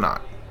not. Probably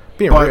not.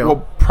 Being but real.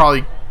 we'll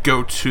probably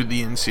go to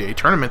the NCAA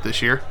tournament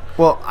this year.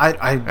 Well,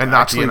 and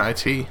not the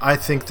NIT. I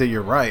think that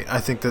you're right. I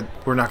think that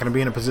we're not going to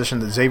be in a position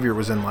that Xavier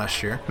was in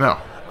last year. No.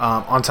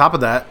 On top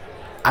of that,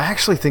 I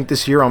actually think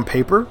this year on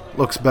paper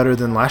looks better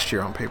than last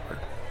year on paper.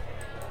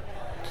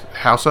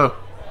 How so?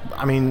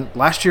 I mean,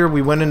 last year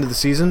we went into the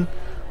season,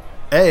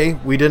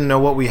 we didn't know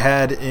what we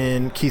had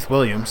in Keith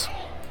Williams.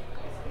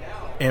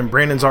 And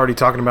Brandon's already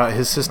talking about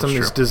his system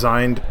is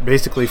designed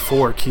basically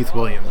for Keith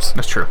Williams.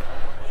 That's true.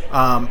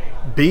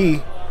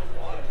 B,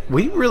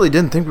 we really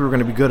didn't think we were going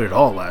to be good at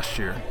all last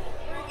year.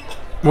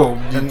 Well,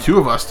 the two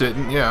of us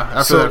didn't, yeah,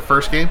 after that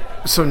first game.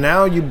 So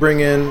now you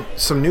bring in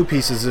some new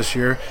pieces this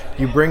year.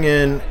 You bring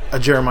in a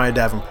Jeremiah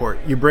Davenport.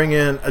 You bring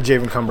in a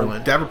Javen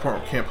Cumberland.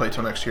 Davenport can't play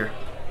till next year.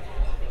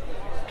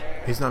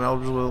 He's not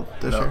eligible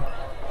this year?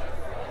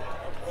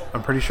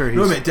 I'm pretty sure he's...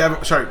 No, wait,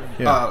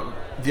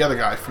 the other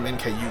guy from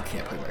NKU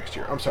can't play next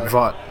year. I'm sorry.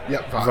 Vaught.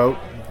 Yep, Vaught.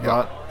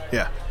 Vaught.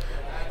 Yeah.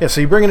 Yeah,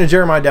 so you bring in a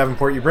Jeremiah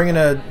Davenport. You bring in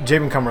a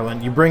Javen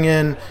Cumberland. You bring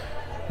in,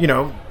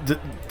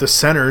 the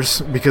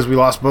centers, because we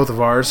lost both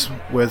of ours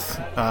with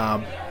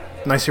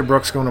Nasir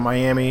Brooks going to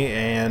Miami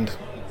and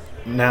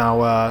now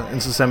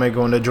Nsoseme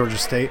going to Georgia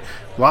State.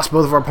 Lost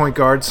both of our point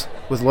guards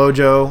with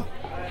Lojo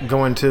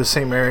going to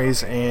St.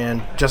 Mary's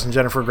and Justin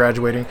Jennifer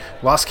graduating.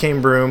 Lost Kane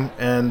Broom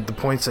and the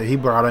points that he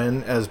brought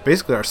in as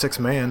basically our sixth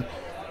man.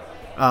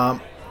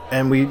 And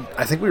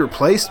I think we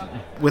replaced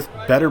with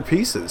better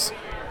pieces.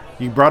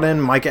 You brought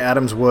in Micah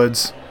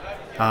Adams-Woods.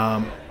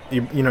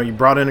 You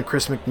brought in a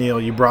Chris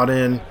McNeil. You brought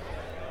in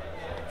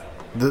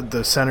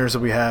the centers that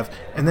we have.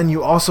 And then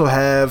you also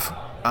have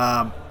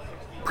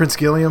Prince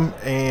Gilliam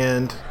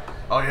and...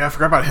 Oh, yeah, I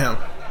forgot about him.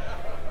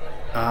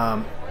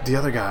 The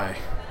other guy.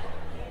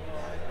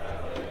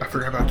 I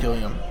forgot about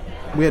Gilliam.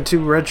 We had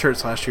 2 red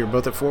shirts last year,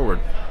 both at forward.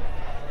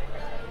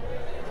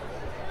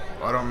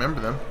 I don't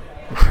remember them.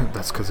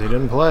 That's because they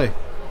didn't play.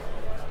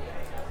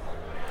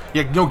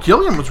 Yeah,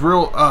 Gilliam was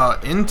real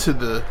into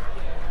the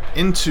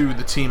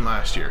team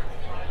last year.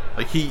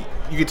 Like you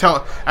could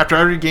tell after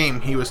every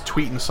game he was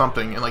tweeting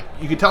something, and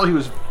you could tell he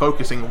was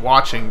focusing,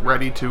 watching,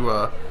 ready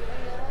to,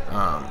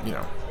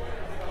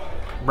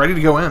 ready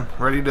to go in,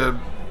 ready to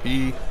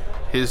be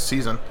his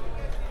season.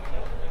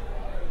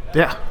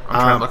 Yeah,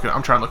 I'm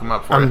trying to look him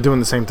up for you. I'm doing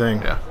the same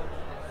thing. Yeah,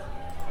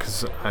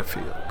 because I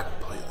feel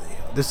completely.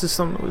 This is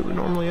something we would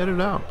normally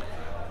edit out.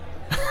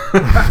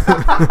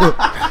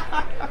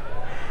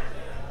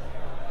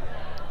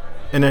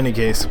 In any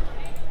case,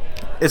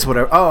 it's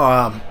whatever.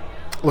 Oh,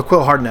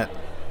 Laquil Hardnett.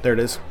 There it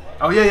is.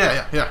 Oh,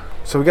 yeah.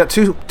 So we got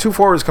two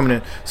forwards coming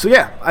in. So,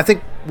 yeah, I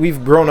think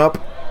we've grown up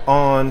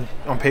on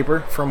paper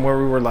from where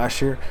we were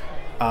last year.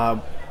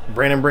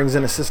 Brandon brings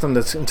in a system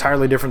that's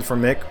entirely different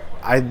from Mick.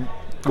 I'm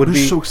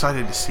so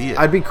excited to see it.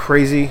 I'd be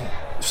crazy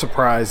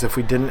surprised if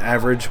we didn't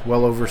average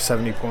well over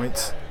 70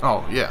 points.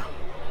 Oh, yeah.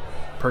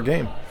 Per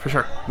game. For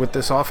sure. With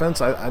this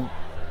offense,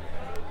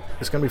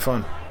 it's going to be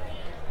fun.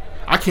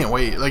 I can't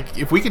wait.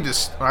 If we could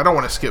just... I don't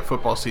want to skip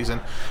football season,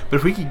 but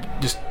if we could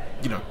just,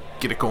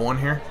 get it going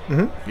here.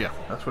 Mm-hmm. Yeah,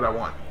 that's what I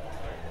want.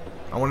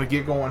 I want to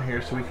get going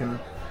here so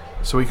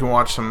we can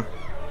watch some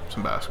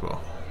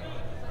basketball.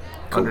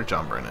 Cool. Under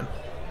John Brennan.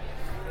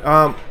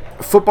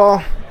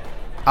 Football,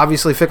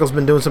 obviously Fickle's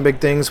been doing some big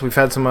things. We've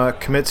had some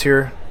commits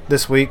here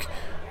this week.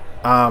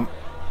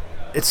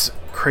 It's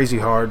crazy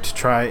hard to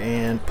try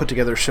and put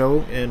together a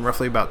show in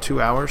roughly about 2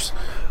 hours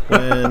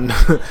when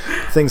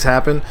things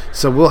happen.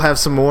 So we'll have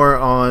some more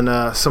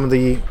on some of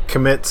the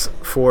commits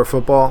for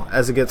football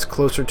as it gets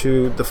closer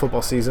to the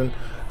football season.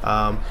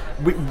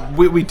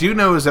 We do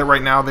know is that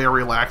right now they are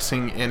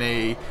relaxing in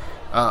a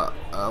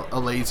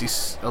lazy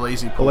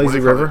pool. A lazy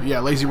river? Yeah,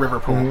 lazy river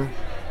pool,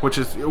 which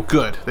is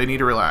good. They need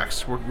to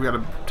relax. We got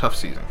a tough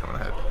season coming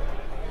ahead.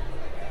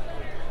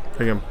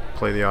 Are you going to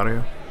play the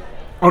audio?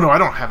 Oh, no, I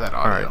don't have that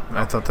audio. All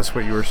right. I thought that's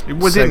what you were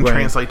It didn't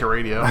translate to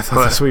radio. I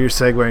thought that's what you're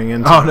segueing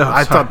into. Oh, no,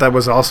 I thought that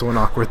was also an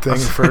awkward thing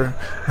for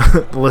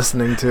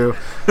listening to.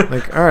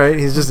 All right,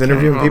 he's just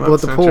interviewing people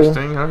at the pool.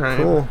 Interesting. All right.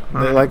 Cool.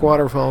 They like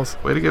waterfalls.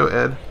 Way to go,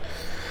 Ed.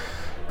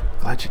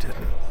 Glad you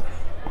didn't.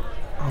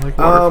 I like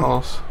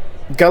waterfalls.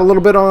 Got a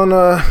little bit on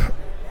the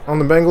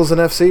Bengals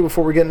and FC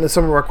before we get into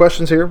some of our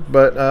questions here,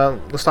 but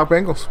let's talk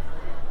Bengals.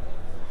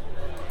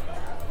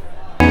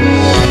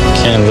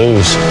 Can't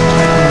lose.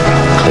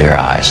 Clear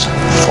eyes,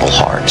 full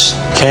hearts.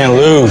 Can't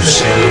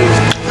lose.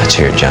 Let's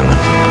hear it, gentlemen.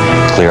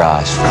 Clear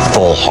eyes,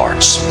 full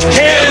hearts.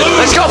 Can't lose.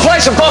 Let's go play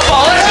some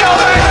football. Let's go,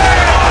 baby.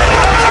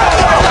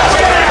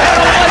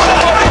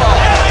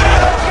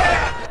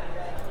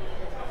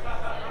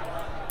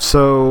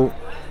 So,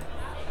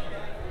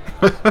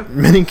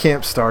 mini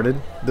camp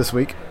started this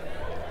week.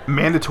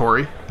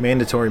 Mandatory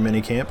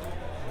mini camp.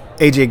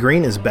 AJ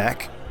Green is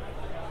back.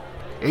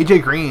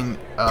 AJ Green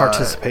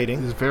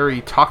participating is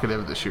very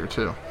talkative this year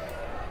too.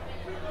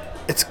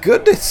 It's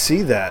good to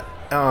see that,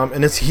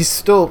 and he's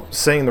still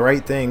saying the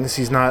right things.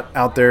 He's not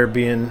out there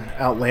being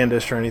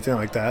outlandish or anything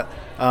like that.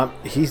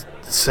 He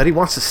said he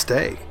wants to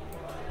stay.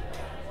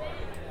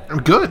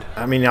 Good.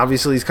 I mean,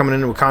 obviously he's coming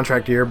into a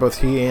contract year.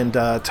 Both he and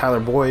Tyler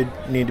Boyd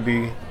need to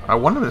be. I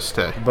want him to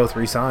stay. Both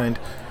re-signed.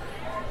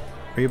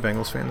 Are you a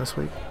Bengals fan this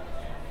week?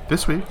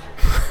 This week?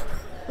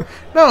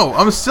 No,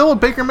 I'm still a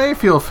Baker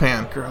Mayfield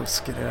fan. Gross,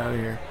 get it out of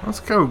here. Let's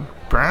go,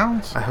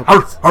 Browns. I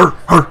hope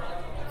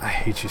I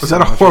hate you Was so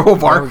that a much. horrible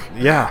bark?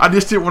 Yeah. I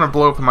just didn't want to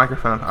blow up the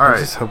microphone. All right. I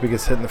just hope he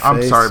gets hit in the face.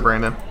 I'm sorry,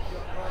 Brandon.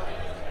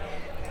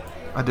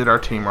 I did our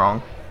team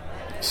wrong.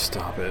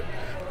 Stop it.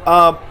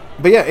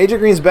 But yeah, AJ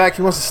Green's back.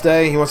 He wants to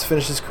stay. He wants to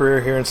finish his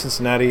career here in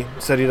Cincinnati.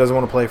 Said he doesn't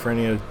want to play for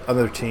any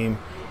other team.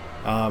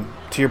 To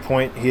your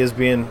point, he is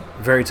being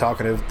very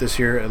talkative this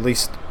year, at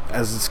least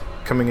as it's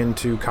coming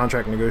into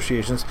contract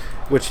negotiations,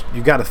 which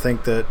you got to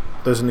think that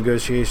those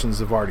negotiations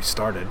have already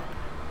started.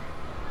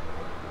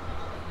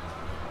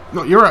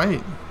 No, you're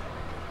right.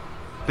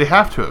 They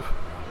have to have.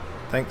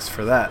 Thanks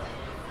for that.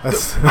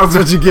 That's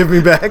what you give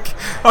me back.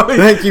 I mean,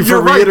 Thank you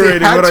for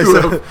reiterating what I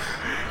said.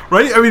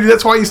 Right? I mean,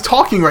 that's why he's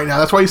talking right now.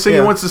 That's why he's saying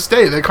Yeah. he wants to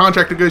stay. The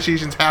contract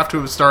negotiations have to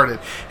have started.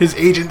 His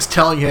agent's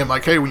telling him,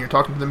 like, hey, when you're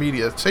talking to the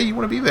media, say you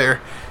want to be there.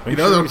 Make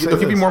You know, sure you say they'll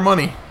give you this. more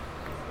money.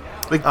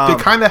 They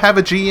kind of have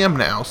a GM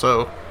now,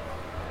 so.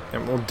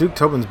 And, well, Duke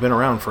Tobin's been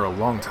around for a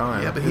long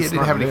time. Yeah, but he It's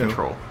didn't not have any new.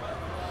 control.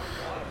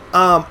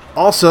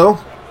 Also,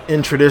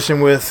 in tradition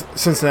with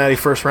Cincinnati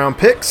first-round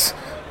picks,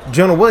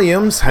 Jonah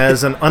Williams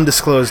has an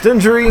undisclosed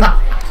injury.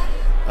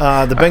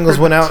 The Bengals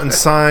went out and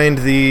signed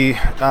the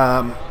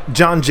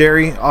John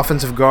Jerry,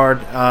 offensive guard,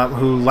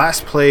 who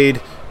last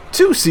played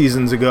 2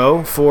 seasons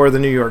ago for the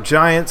New York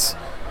Giants.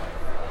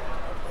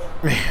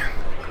 Man,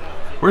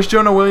 Where's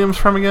Jonah Williams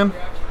from again?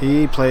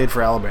 he played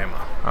for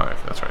Alabama. Oh, yeah,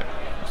 that's right.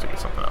 I was thinking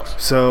something else.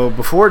 So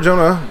before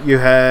Jonah, you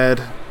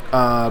had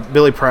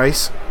Billy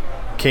Price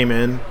came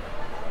in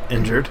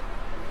injured.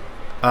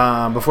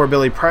 Before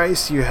Billy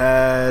Price, you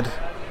had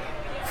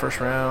first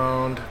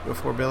round.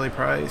 Before Billy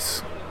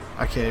Price,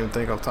 I can't even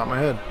think off the top of my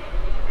head.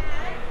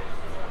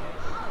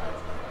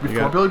 Before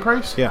got- Billy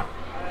Price? Yeah,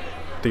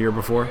 the year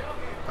before.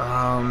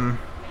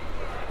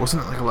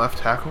 Wasn't it like a left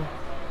tackle?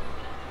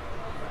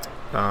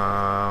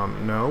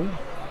 No,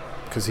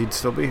 because he'd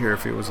still be here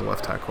if he was a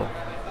left tackle.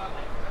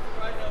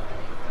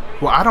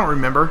 Well, I don't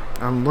remember.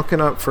 I'm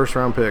looking up first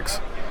round picks.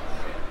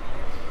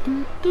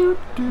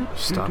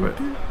 Stop it.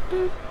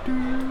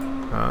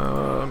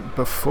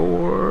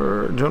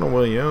 Before Jonah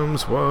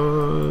Williams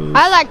was.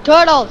 I like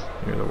turtles.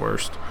 You're the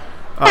worst.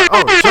 John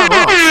Ross,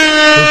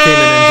 who came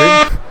in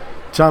injured.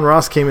 John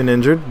Ross came in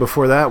injured.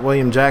 Before that,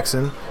 William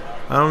Jackson.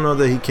 I don't know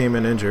that he came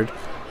in injured.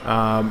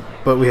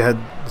 But we had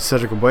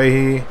Cedric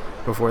Ogbuehi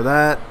before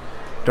that.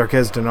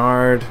 Darquez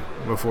Denard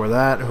before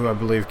that, who I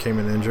believe came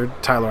in injured.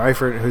 Tyler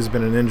Eifert, who's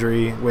been an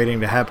injury waiting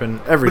to happen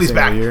every But he's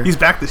single back. year. He's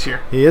back this year.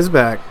 He is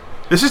back.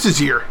 This is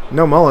his year.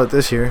 No mullet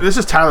this year. This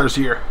is Tyler's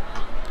year.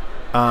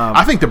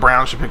 I think the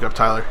Browns should pick up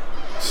Tyler.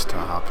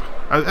 Stop.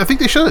 I think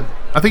they should.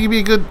 I think he'd be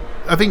a good.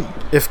 I think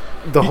If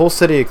the whole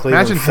city of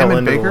Cleveland Imagine him fell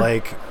and into Baker. the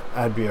lake,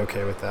 I'd be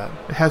okay with that.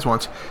 it has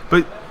once,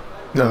 but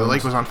no, the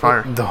lake was on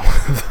fire.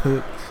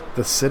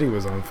 The city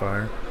was on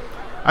fire.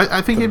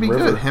 I think The it'd be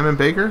river. good. Him and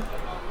Baker.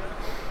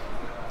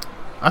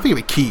 I think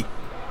it'd be key.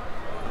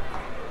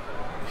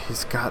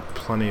 He's got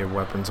plenty of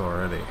weapons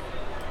already.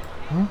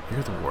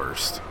 You're the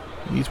worst.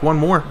 He's one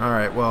more. All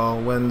right, well,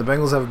 when the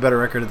Bengals have a better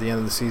record at the end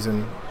of the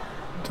season,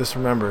 just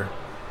remember,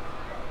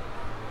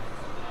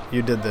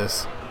 you did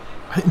this.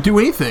 I didn't do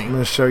I'm anything. going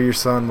to show your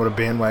son what a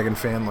bandwagon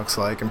fan looks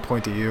like and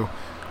point to you.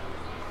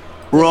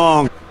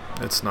 Wrong.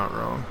 It's not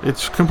wrong.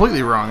 It's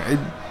completely wrong.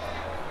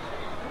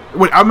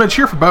 Wait, I'm gonna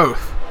cheer for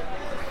both.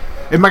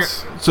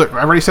 So I've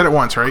already said it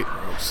once, right?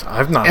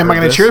 I've not Am I heard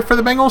going to this. cheer for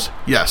the Bengals?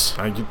 Yes.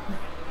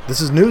 This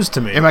is news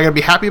to me. Am I going to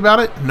be happy about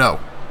it? No.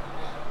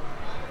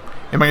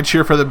 Am I going to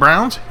cheer for the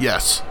Browns?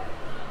 Yes. Am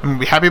I going to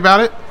be happy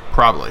about it?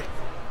 Probably.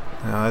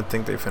 I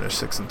think they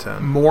finished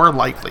 6-10. More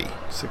likely.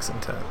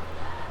 6-10.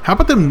 How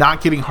about them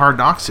not getting Hard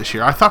Knocks this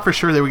year? I thought for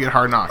sure they would get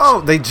Hard Knocks.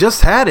 Oh, they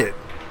just had it.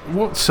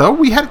 Well, so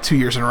we had it 2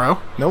 years in a row.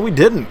 No, we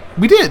didn't.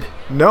 We did.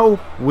 No,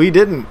 we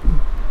didn't.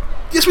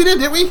 Yes, we did,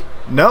 didn't we?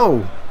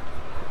 No,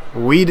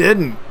 we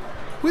didn't.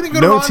 We didn't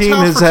go to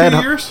Ron's house for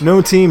 2 years?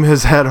 No team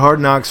has had Hard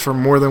Knocks for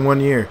more than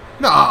 1 year.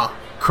 Nah.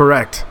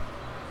 Correct.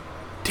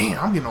 Damn,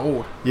 I'm getting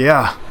old.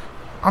 Yeah.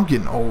 I'm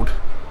getting old.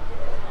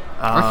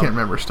 I can't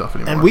remember stuff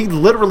anymore. And we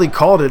literally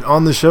called it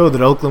on the show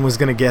that Oakland was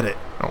going to get it.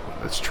 Oh,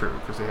 that's true,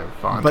 because they have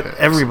Von But Tags.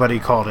 everybody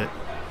called it.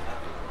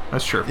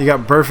 That's true. You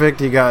got Burfict,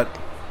 you got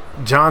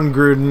John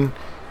Gruden,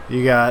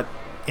 you got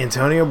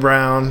Antonio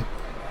Brown,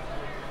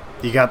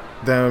 you got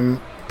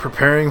them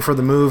preparing for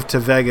the move to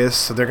Vegas,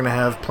 so they're going to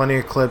have plenty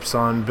of clips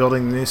on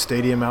building the new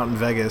stadium out in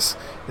Vegas.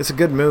 It's a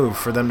good move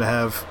for them to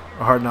have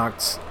a Hard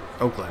Knocks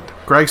Oakland.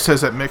 Greg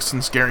says that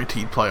Mixon's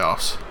guaranteed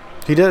playoffs.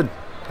 He did,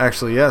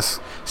 actually, yes.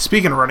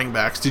 Speaking of running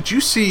backs, did you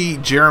see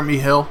Jeremy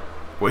Hill?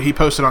 What he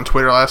posted on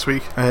Twitter last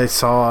week? I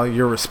saw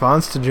your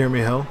response to Jeremy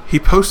Hill. He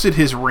posted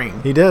his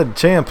ring. He did,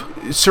 champ.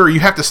 Sir, you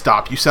have to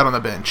stop. You sat on the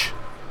bench.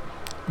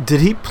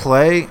 Did he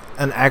play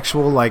an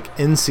actual,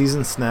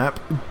 in-season snap?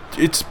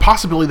 It's a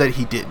possibility that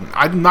he didn't.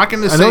 I'm not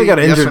going to say I know he got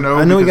yes injured. or no.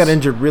 I know he got because-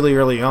 injured really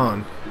early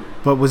on,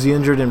 but was he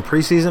injured in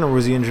preseason or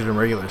was he injured in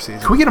regular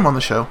season? Can we get him on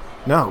the show?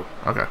 No.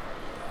 Okay.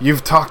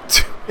 You've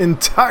talked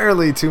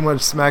entirely too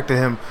much smack to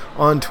him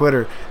on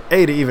Twitter.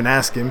 A, to even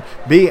ask him.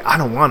 B, I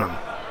don't want him.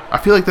 I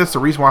feel like that's the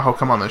reason why he'll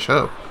come on the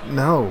show.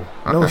 No.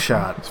 No Okay.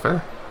 shot. It's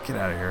fair. Get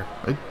out of here.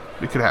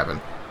 It could happen.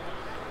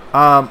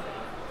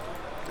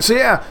 So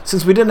yeah,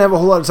 since we didn't have a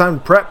whole lot of time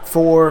to prep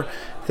for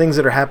things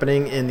that are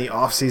happening in the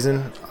off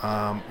season,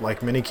 like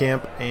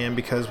minicamp, and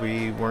because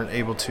we weren't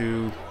able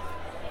to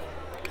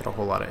get a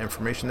whole lot of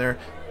information there,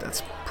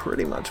 that's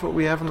pretty much what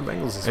we have on the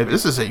Bengals this Hey, week.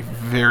 this is a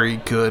very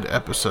good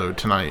episode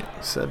tonight.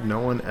 Said no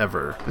one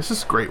ever. This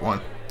is a great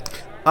one.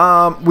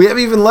 We have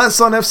even less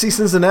on FC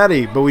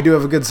Cincinnati, but we do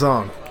have a good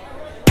song.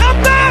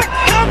 Come back!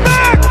 Come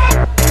back!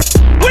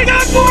 We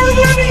got more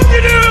winning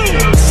to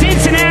do!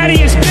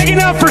 Cincinnati is big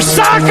enough for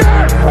soccer!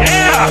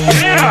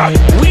 Yeah!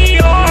 We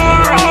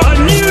are a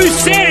new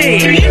city!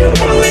 Do you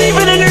believe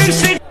in a new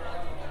city?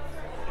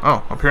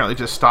 Oh, apparently it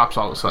just stops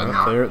all of a sudden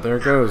now. There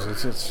it goes.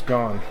 It's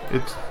gone.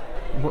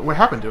 What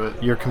happened to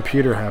it? Your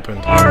computer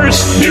happened.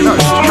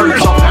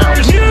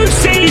 New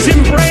cities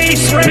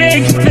embrace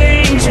big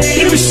things.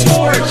 New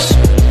sports.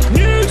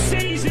 New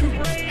cities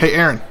embrace. Hey,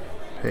 Aaron.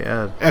 Hey,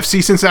 Ed.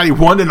 FC Cincinnati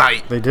won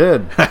tonight. They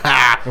did.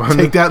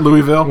 Take that,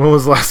 Louisville. When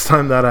was the last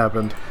time that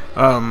happened?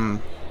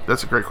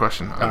 That's a great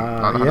question.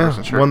 I'm not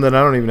 100% sure. One that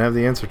I don't even have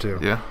the answer to.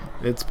 Yeah.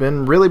 It's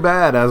been really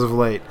bad as of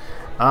late.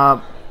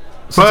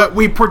 But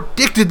we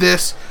predicted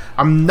this.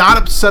 I'm not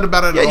upset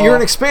about it at all. Yeah, you're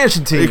an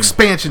expansion team.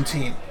 Expansion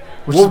team.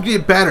 We'll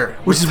get better.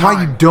 Which is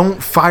why you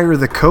don't fire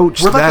the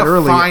coach that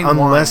early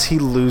unless wine.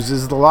 he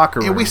loses the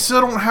locker room. And we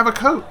still don't have a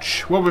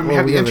coach. Well, we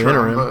have the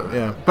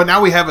interim. But now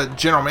we have a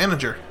general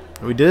manager.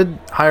 We did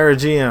hire a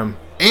GM.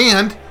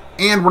 And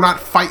we're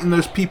not fighting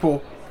those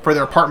people for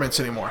their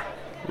apartments anymore.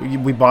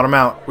 We bought them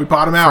out. We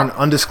bought them out. For an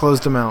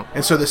undisclosed amount.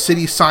 And so the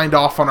city signed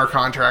off on our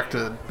contract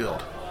to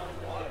build.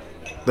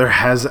 There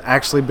has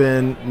actually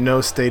been no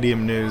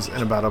stadium news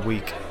in about a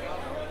week.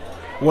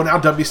 Well, now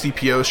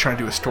WCPO is trying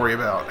to do a story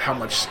about how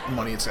much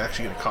money it's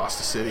actually going to cost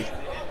the city.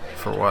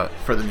 For what?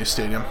 For the new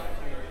stadium.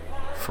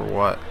 For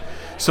what?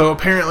 So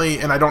apparently,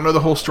 and I don't know the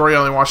whole story, I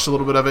only watched a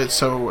little bit of it,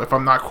 so if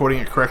I'm not quoting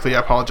it correctly, I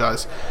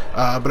apologize.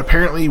 But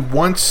apparently,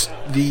 once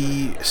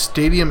the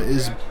stadium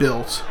is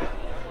built,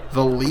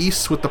 the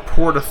lease with the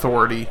Port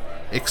Authority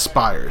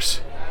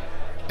expires.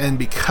 And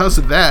because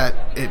of that,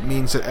 it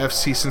means that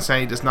FC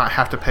Cincinnati does not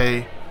have to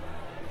pay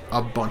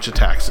a bunch of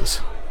taxes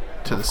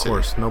to the city. Of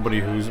course, nobody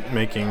who's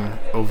making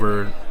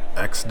over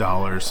X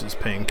dollars is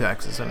paying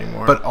taxes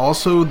anymore. But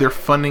also, they're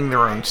funding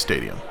their own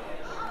stadium.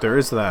 There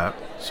is that.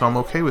 So I'm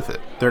okay with it.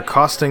 They're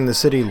costing the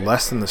city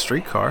less than the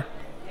streetcar.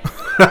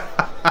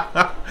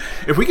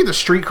 If we get the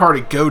streetcar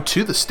to go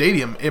to the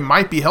stadium, it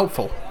might be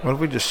helpful. What if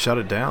we just shut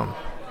it down?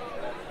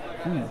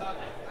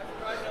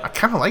 I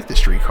kind of like the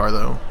streetcar,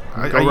 though.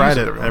 I ride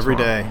it every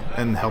day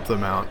and help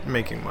them out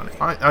making money.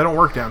 I don't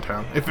work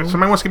downtown. If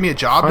somebody wants to give me a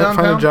job downtown,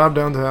 find a job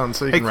downtown.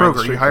 So you can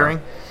Kroger, are you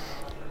hiring?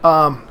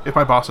 If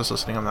my boss is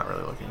listening, I'm not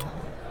really looking.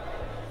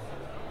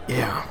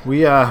 Yeah,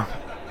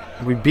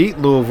 we beat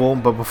Louisville,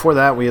 but before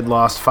that we had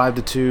lost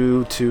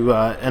 5-2 to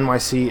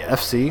NYC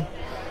FC.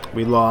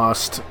 We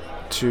lost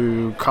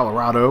to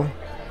Colorado.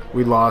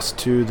 We lost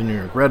to the New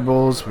York Red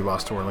Bulls. We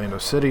lost to Orlando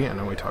City. I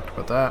know we talked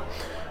about that.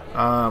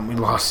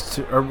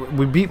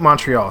 We beat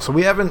Montreal, so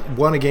we haven't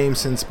won a game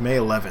since May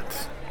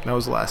 11th. That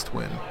was the last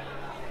win.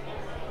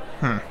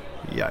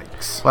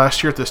 Yikes.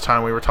 Last year at this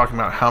time, we were talking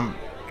about how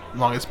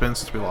long it's been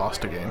since we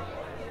lost a game.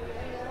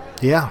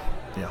 Yeah,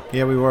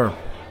 we were.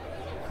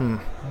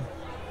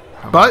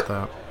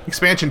 But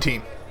expansion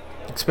team.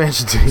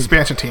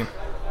 Expansion team.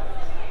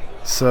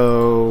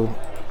 So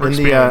in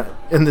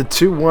the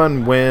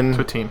 2-1 win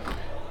to a team,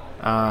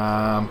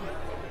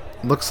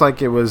 looks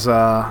like it was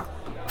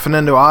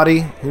Fernando Adi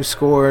who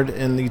scored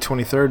in the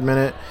 23rd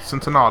minute.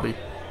 Cincinnati.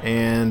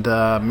 And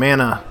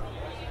Mana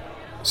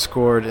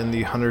scored in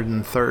the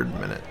 103rd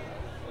minute.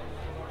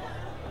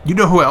 You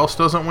know who else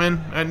doesn't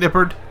win at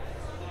Nippard?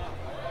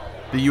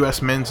 The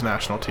U.S. men's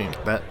national team.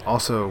 That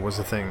also was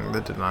a thing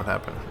that did not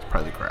happen. It's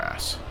probably the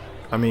grass.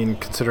 I mean,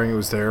 considering it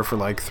was there for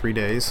like 3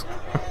 days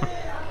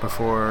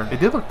before. It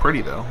did look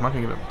pretty, though. I'm not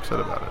going to get upset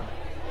about it.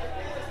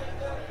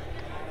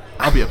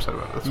 I'll be upset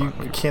about it. That's you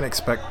fine. can't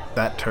expect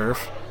that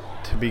turf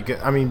to be good.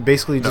 I mean,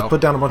 basically, just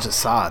put down a bunch of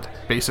sod.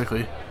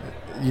 Basically.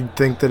 You'd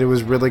think that it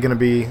was really going to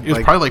be. It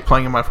was probably like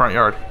playing in my front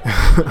yard.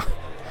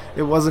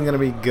 It wasn't going to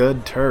be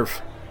good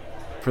turf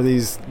for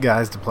these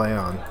guys to play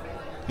on.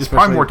 It's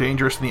probably more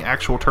dangerous than the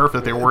actual turf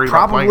that they're worried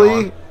about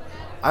playing on.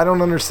 I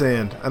don't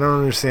understand. I don't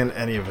understand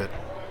any of it.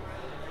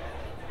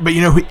 But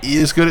you know who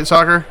is good at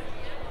soccer?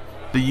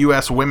 The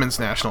U.S. women's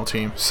national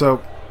team.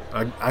 So,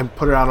 I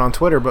put it out on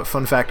Twitter, but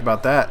fun fact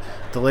about that,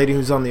 the lady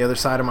who's on the other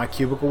side of my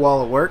cubicle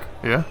wall at work,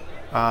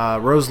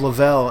 Rose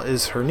Lavelle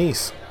is her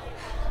niece.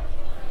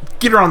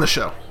 Get her on the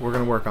show. We're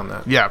going to work on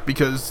that. Yeah,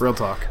 because... Real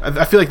talk.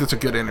 I feel like that's a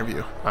good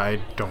interview. I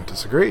don't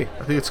disagree.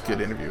 I think it's a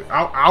good interview.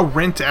 I'll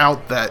rent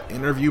out that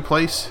interview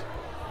place,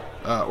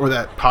 or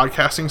that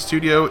podcasting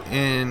studio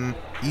in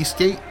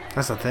Eastgate.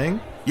 That's a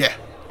thing? Yeah.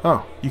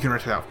 Oh. You can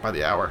rent it out by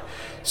the hour.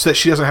 So that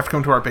she doesn't have to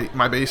come to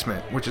my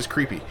basement, which is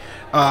creepy.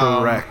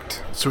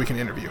 Correct. So we can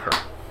interview her.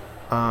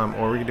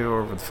 Or we can do it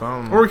over the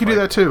phone. Or we can do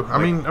that too.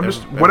 I mean, I'm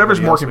just whatever's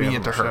more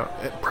convenient to her.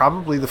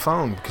 Probably the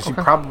phone, because you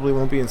probably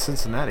won't be in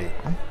Cincinnati.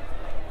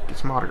 Get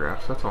some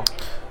autographs, that's all.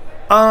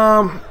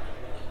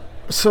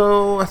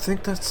 So I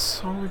think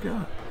that's all we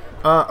got.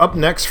 Up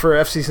next for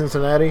FC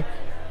Cincinnati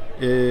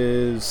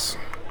is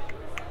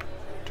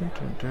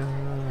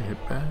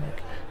hit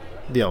back.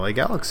 The LA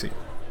Galaxy.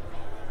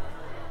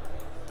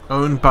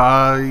 Owned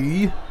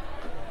by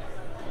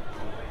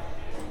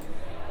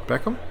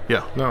Beckham?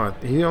 Yeah. No,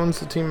 he owns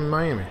the team in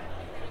Miami.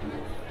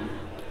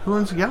 Who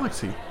owns the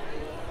Galaxy?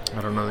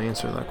 I don't know the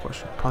answer to that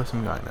question. Probably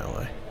some guy in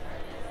L.A.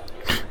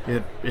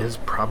 It is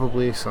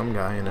probably some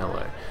guy in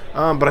L.A.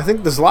 But I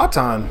think the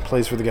Zlatan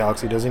plays for the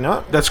Galaxy, does he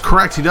not? That's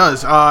correct, he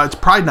does. It's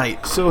Pride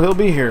Night. So he'll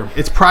be here.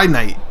 It's Pride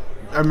Night.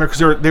 I remember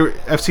because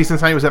FC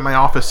Cincinnati was at my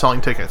office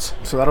selling tickets.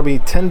 So that'll be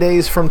 10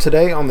 days from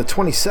today on the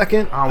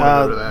 22nd. I want to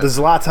go to that. The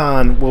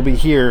Zlatan will be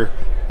here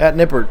at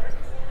Nippert.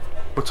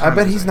 What time I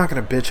bet is he's it? not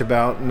going to bitch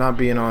about not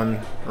being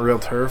on real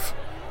turf.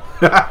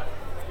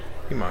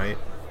 He might.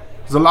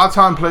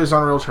 Zlatan plays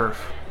on real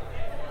turf.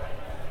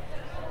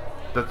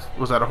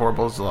 Was that a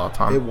horrible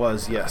Zlatan? It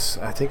was, yes.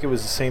 I think it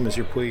was the same as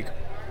your Puig.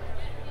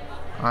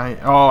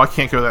 I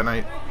can't go that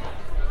night.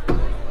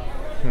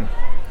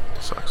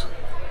 Sucks.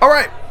 All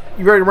right.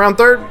 You ready to round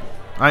third?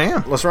 I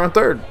am. Let's round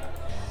third.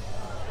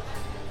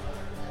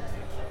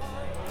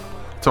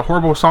 It's a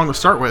horrible song to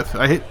start with.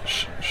 I hit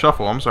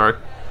shuffle. I'm sorry.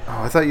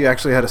 Oh, I thought you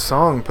actually had a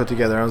song put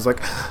together. I was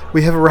like,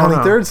 we have a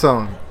rounding third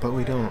song, but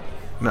we don't.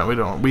 No, we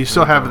don't. We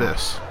still have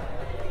this.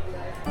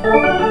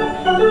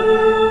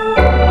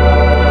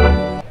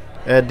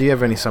 Ed, do you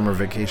have any summer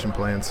vacation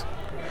plans?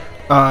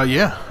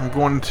 Yeah. I'm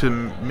going to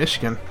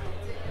Michigan.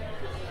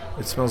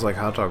 It smells like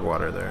hot dog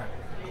water there.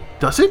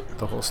 Does it?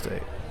 The whole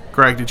state.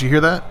 Greg, did you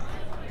hear that?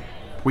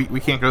 We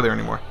can't go there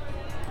anymore.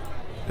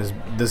 Is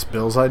this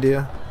Bill's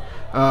idea?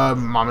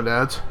 Mom and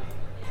Dad's.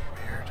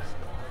 Weird.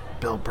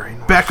 Bill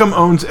Brainwash. Beckham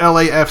owns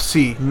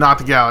LAFC, not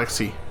the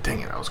Galaxy.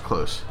 Dang it, I was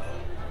close.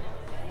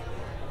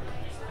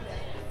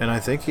 And I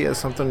think he has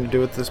something to do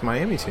with this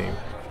Miami team.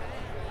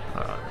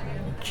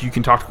 You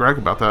can talk to Greg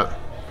about that.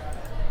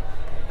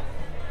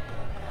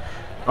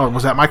 Oh,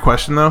 was that my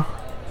question, though?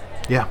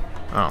 Yeah.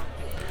 Oh.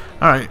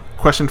 All right,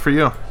 question for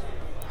you.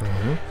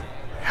 Mm-hmm.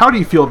 How do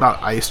you feel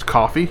about iced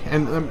coffee?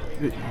 And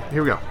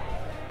here we go.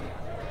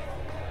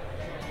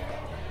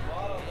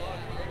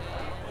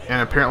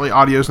 And apparently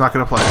audio's not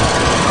going to play.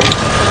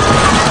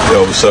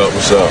 Yo, what's up?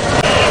 What's up?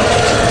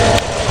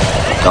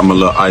 Got my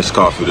little iced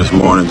coffee this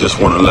morning.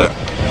 Just want to let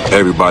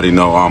everybody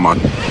know, all my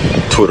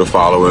Twitter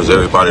followers,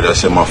 everybody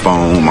that's in my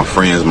phone, my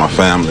friends, my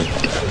family.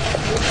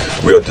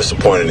 Real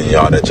disappointed in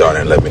y'all that y'all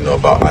didn't let me know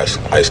about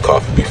iced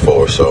coffee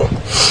before. So,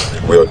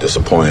 real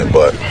disappointed.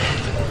 But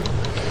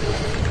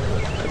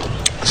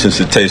since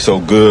it tastes so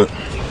good,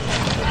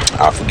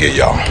 I forget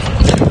y'all.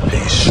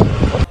 Peace.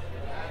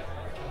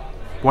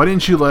 Why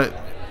didn't you let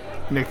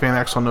Nick Van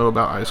Exel know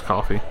about iced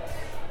coffee?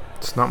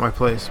 It's not my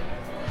place.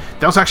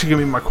 That was actually going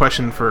to be my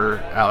question for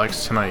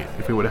Alex tonight,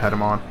 if we would have had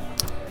him on.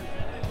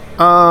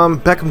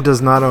 Beckham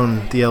does not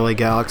own the LA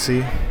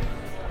Galaxy.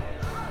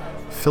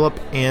 Philip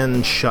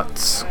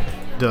Anschutz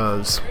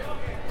does.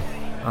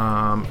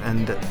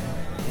 And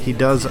he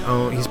does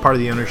own, he's part of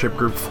the ownership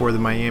group for the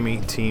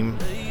Miami team.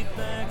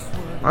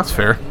 That's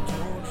fair.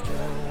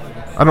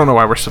 I don't know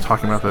why we're still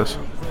talking about this.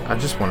 I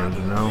just wanted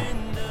to know.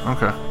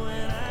 Okay.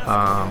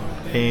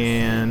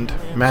 And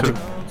Magic...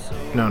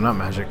 No, not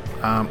Magic.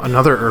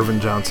 Another Irvin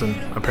Johnson,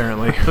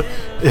 apparently,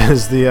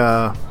 is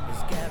the...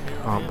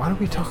 why are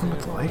we talking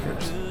about the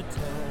Lakers?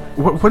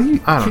 What do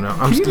you... I don't know.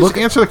 Can you just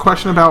answer the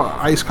question about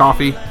iced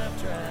coffee?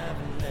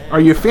 Are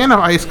you a fan of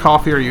iced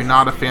coffee or are you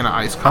not a fan of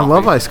iced coffee? I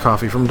love iced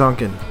coffee from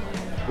Dunkin'.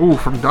 Ooh,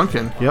 from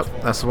Dunkin'? Yep,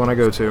 that's the one I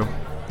go to.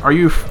 Are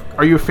you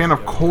a fan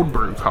of cold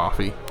brew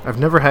coffee? I've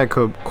never had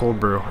cold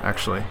brew,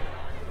 actually.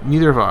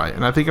 Neither have I,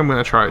 and I think I'm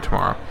going to try it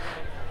tomorrow.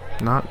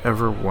 Not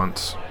ever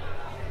once.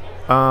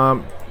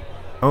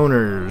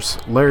 Owners,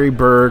 Larry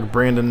Berg,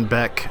 Brandon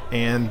Beck,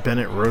 and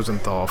Bennett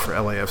Rosenthal for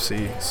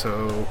LAFC.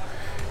 So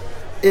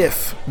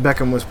if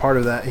Beckham was part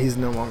of that, he's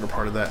no longer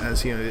part of that,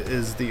 as he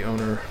is the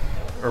owner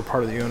or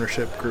part of the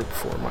ownership group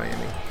for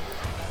Miami.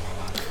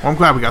 Well, I'm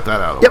glad we got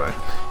that out of the way.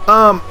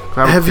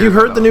 Have you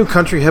heard the new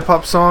country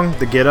hip-hop song,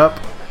 The Get Up?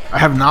 I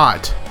have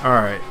not. All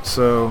right,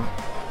 so...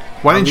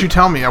 Why didn't you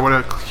tell me? I would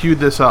have queued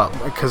this up.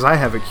 Because I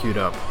have it queued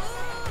up.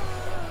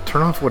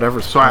 Turn off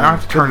whatever's So I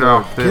have to turn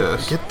off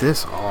this. Get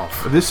this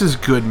off. This is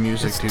good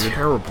music, It's dude.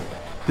 terrible.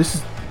 This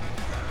is...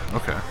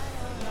 Okay.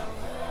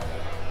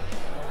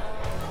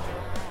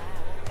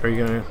 Are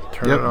you going to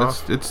turn it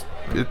off? It's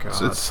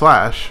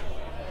Slash.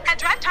 At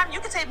Drive Time, you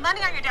can save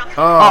money on your down payment.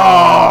 Oh,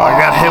 I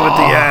got hit with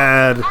the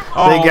ad.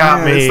 They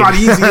got me. It's not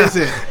easy, is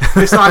it?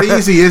 It's not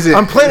easy, is it?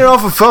 I'm playing it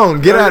off a phone.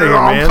 Get out of here,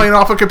 man. I'm playing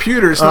off a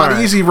computer. It's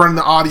not easy running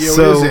the audio,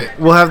 is it?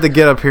 We'll have to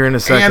get up here in a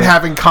second. And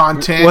having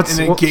content and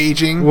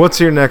engaging.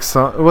 What's your next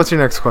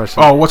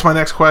question? Oh, what's my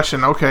next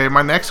question? Okay,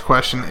 my next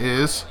question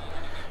is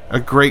a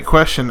great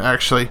question,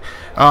 actually.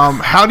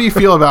 How do you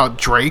feel about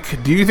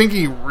Drake? Do you think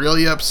he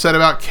really upset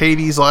about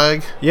Katie's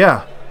leg?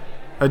 Yeah,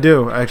 I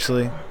do,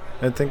 actually.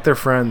 I think they're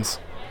friends.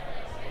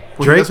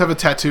 Well, Drake does have a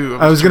tattoo.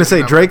 I was going to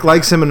say, Drake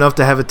likes him enough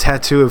to have a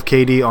tattoo of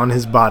Katie on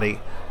his body,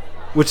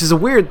 which is a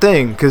weird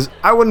thing, because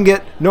I wouldn't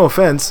get, no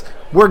offense,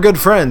 we're good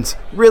friends,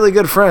 really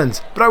good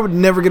friends, but I would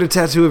never get a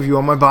tattoo of you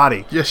on my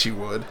body. Yes, you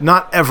would.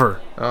 Not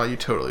ever. Oh, you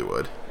totally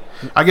would.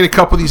 I get a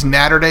couple of these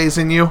natter days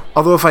in you.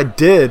 Although if I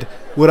did,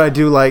 would I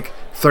do like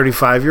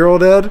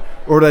 35-year-old Ed,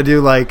 or would I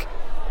do like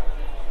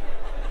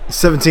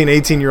 17,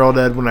 18-year-old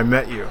Ed when I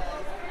met you?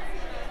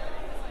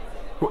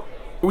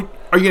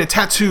 Are you gonna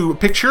tattoo a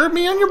picture of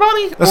me on your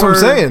body? That's what I'm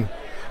saying.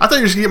 I thought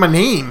you were just gonna get my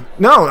name.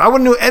 No, I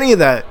wouldn't do any of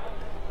that.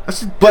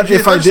 But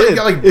if I did,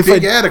 got like if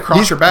Big Ed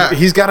across your back.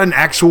 He's got an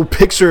actual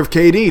picture of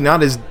KD,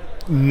 not his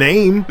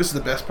name. This is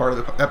the best part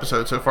of the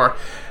episode so far.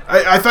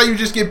 I thought you would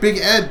just get Big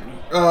Ed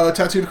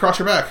tattooed across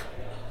your back.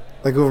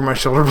 Like over my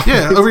shoulder blades?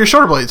 Yeah, over your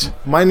shoulder blades.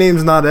 My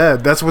name's not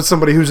Ed. That's what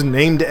somebody who's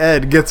named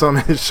Ed gets on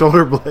his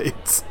shoulder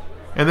blades.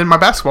 And then my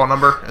basketball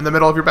number in the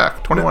middle of your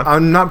back, 21.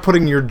 I'm not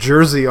putting your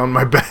jersey on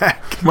my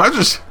back. Might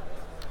as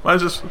well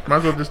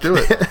just do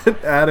it.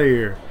 Get out of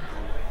here.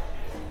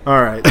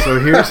 All right, so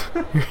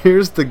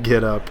here's the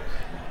get up.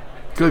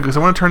 Good, because I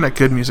want to turn that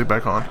good music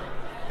back on.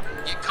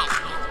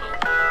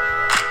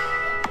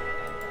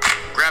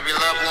 Grab your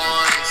loved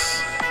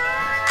ones.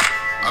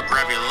 Or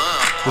grab your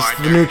love This is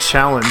partner. the new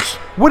challenge.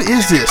 What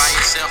is this? By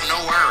yourself,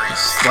 no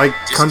worries. Like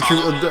country.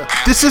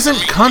 This isn't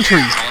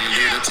country.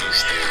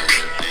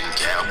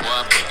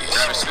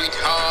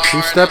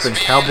 Two-step and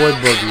cowboy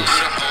boogie.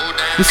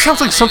 This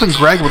sounds like something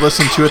Greg would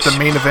listen to at the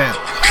main event.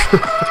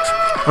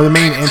 Or the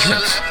main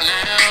entrance.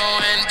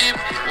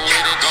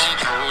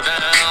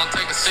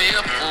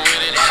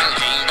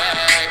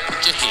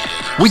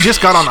 We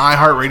just got on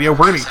iHeartRadio.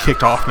 We're going to get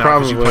kicked off now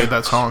because you Probably. played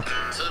that song.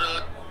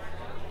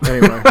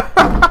 Anyway.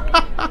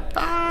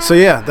 So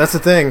yeah, that's the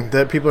thing,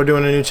 that people are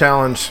doing a new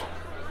challenge.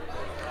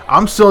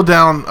 I'm still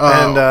down.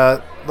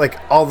 And like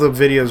all the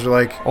videos are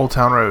like Old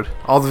Town Road.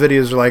 All the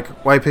videos are like,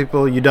 white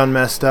people, you done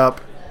messed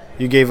up.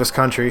 You gave us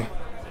country.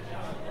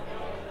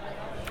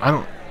 I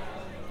don't.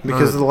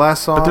 Because of the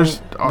last song. But there's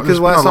because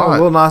the last song,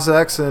 Lil Nas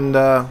X and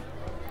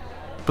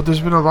but there's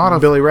been a lot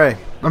of Billy Ray.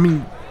 I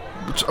mean,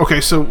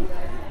 okay, so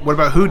what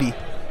about Hootie?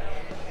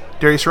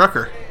 Darius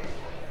Rucker.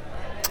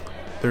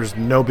 There's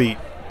no beat.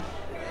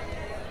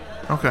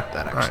 Okay.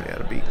 That actually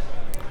had a beat.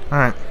 All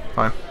right,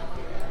 fine.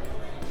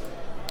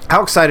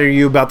 How excited are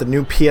you about the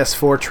new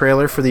PS4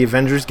 trailer for the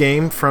Avengers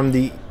game from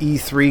the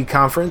E3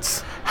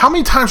 conference? How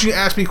many times you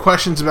ask me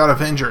questions about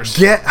Avengers?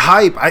 Get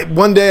hype.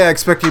 One day I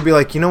expect you to be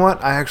like, you know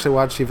what? I actually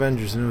watched the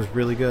Avengers and it was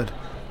really good.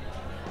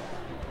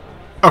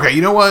 Okay,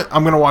 you know what?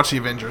 I'm going to watch the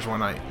Avengers one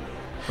night.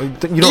 You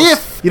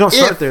don't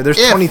start there.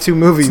 There's 22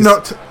 movies.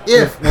 No,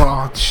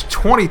 well,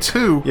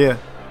 22? Yeah.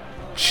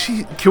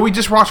 Gee, can we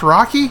just watch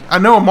Rocky? I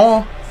know them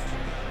all.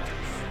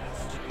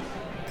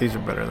 These are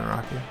better than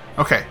Rocky.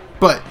 Okay,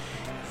 but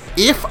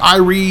if I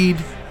read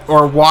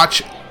or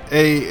watch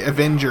a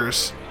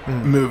Avengers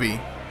movie,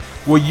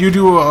 will you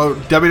do a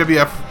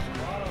WWF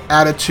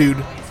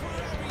Attitude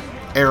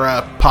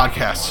Era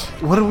podcast?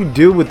 What do we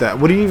do with that?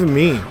 What do you even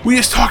mean? We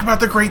just talk about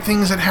the great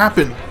things that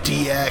happened.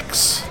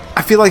 DX.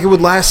 I feel like it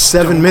would last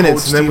 7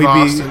 minutes and then we'd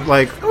be Austin.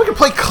 like... And we could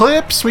play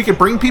clips. We could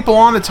bring people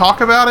on to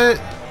talk about it.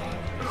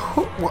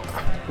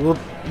 Well,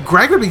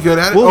 Greg would be good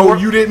at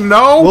it. You didn't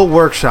know? We'll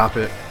workshop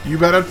it. You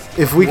better.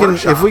 If we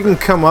can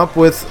come up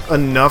with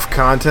enough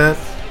content,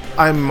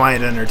 I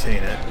might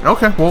entertain it.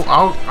 Okay, well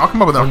I'll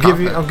come up with enough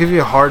content. I'll give you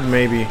a hard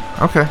maybe.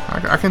 Okay,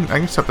 I can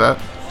accept that.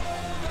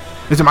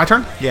 Is it my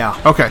turn? Yeah.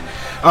 Okay.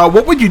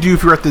 What would you do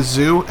if you were at the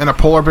zoo and a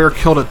polar bear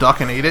killed a duck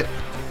and ate it?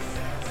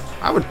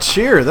 I would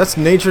cheer. That's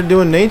nature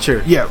doing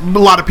nature. Yeah, a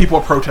lot of people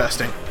are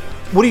protesting.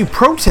 What do you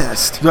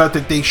protest? That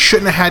they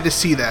shouldn't have had to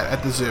see that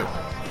at the zoo.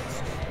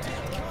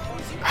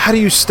 How do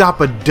you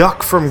stop a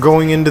duck from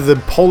going into the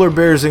polar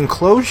bear's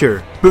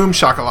enclosure? Boom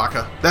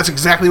shakalaka. That's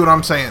exactly what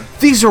I'm saying.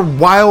 These are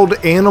wild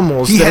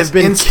animals that has have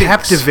been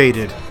instincts.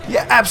 captivated.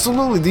 Yeah,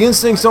 absolutely. The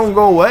instincts don't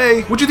go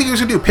away. What do you think he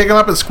was going to do? Pick him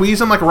up and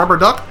squeeze him like a rubber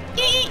duck?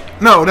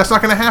 No, that's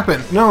not going to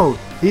happen. No,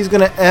 he's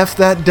going to F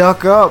that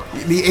duck up.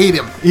 He ate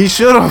him. He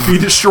should have. He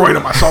destroyed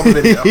him. I saw the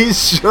video. He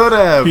should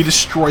have. He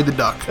destroyed the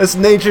duck. That's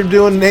nature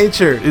doing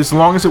nature. As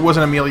long as it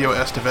wasn't Emilio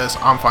Estevez,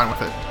 I'm fine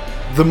with it.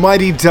 The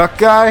mighty duck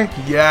guy?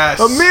 Yes.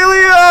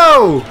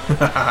 Emilio!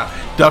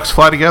 Ducks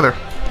fly together.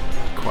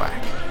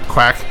 Quack.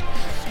 Quack.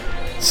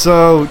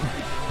 So,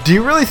 do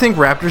you really think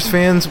Raptors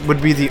fans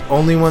would be the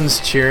only ones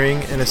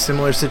cheering in a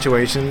similar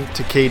situation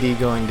to KD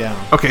going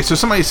down? Okay, so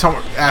somebody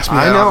asked me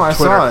that I know, on I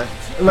Twitter. saw it.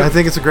 I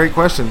think it's a great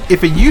question.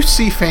 If a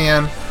UC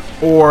fan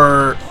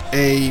or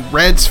a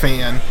Reds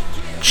fan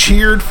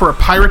cheered for a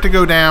Pirate to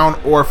go down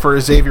or for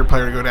a Xavier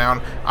player to go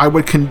down, I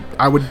would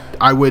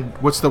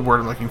what's the word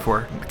I'm looking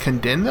for?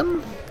 Condemn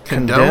them?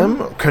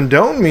 Condemn?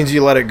 Condone means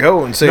you let it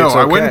go and say no, it's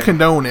okay. I wouldn't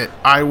condone it.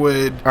 I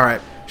would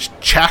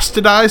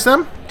chastise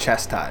them.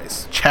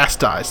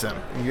 Chastise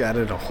them. You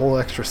added a whole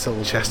extra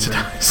syllable.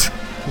 Chastise.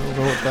 I don't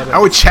know what that is. I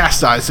would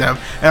chastise them,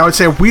 and I would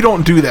say, we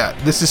don't do that.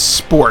 This is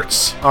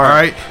sports. All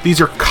right? These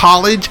are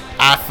college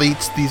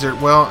athletes. These are,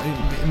 well,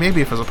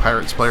 maybe if it was a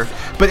Pirates player.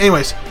 But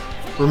anyways.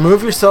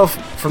 Remove yourself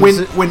from...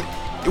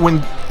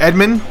 When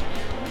Edmund...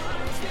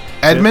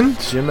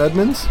 Jim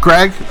Edmonds?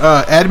 Greg,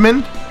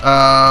 Edmund,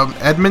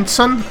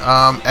 Edmondson,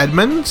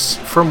 Edmonds.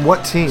 From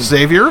what team?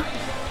 Xavier.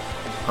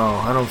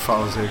 Oh, I don't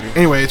follow Xavier.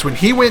 Anyways, when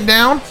he went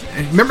down,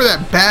 and remember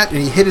that bat,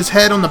 and he hit his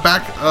head on the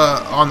back,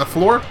 on the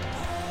floor?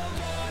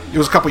 It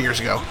was a couple years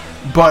ago.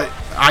 But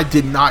I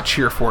did not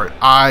cheer for it.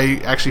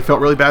 I actually felt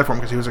really bad for him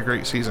because he was a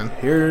great season.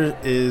 Here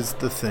is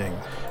the thing.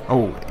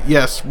 Oh,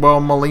 yes. Well,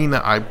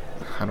 Molina, I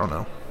don't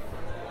know.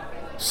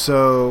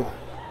 So,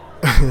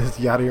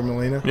 Yadier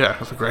Molina? Yeah,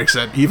 that's what Greg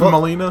said. Even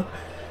Molina?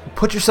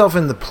 Put yourself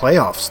in the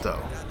playoffs,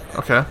 though.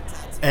 Okay.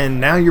 And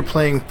now you're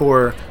playing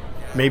for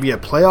maybe a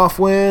playoff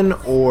win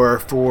or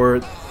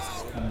for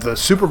the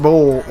Super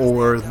Bowl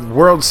or the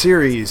World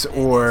Series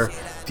or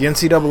the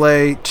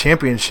NCAA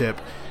championship.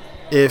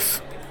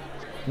 If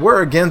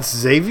we're against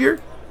Xavier,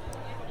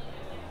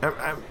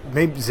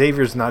 maybe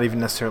Xavier's not even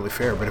necessarily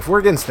fair, but if we're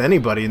against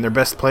anybody and their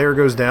best player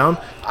goes down,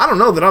 I don't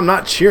know that I'm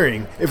not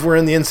cheering if we're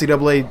in the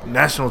NCAA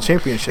national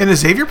championship. And the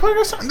Xavier player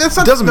goes down? That's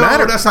not, doesn't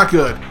matter. That's not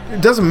good.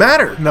 It doesn't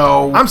matter.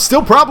 No. I'm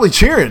still probably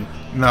cheering.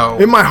 No.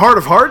 In my heart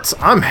of hearts,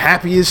 I'm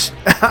happy as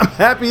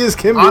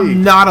can be.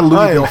 I'm not a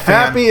Louisville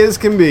fan. Happy as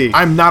can be.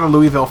 I'm not a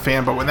Louisville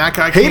fan, but when that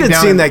guy came hated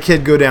down seeing that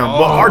kid go down.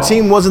 But our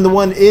team wasn't the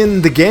one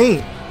in the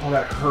game. Oh,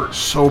 that hurt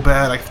so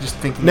bad. I just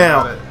thinking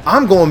now, about it.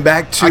 I'm going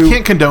back to... I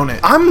can't condone it.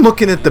 I'm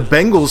looking at the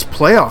Bengals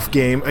playoff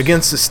game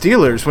against the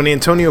Steelers when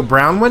Antonio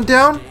Brown went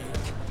down.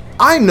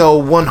 I know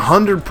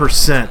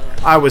 100%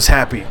 I was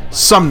happy.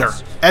 Sumner.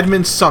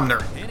 Edmund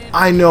Sumner.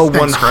 I know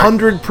Thanks,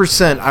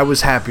 100% I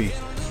was happy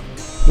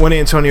when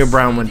Antonio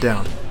Brown went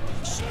down.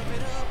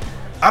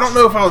 I don't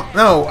know if I'll...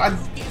 No. I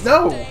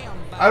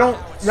don't...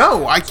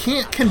 No, I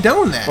can't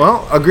condone that.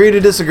 Well, agree to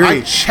disagree.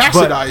 I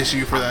chastise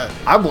you for that.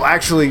 I will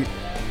actually...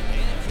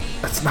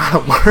 That's not a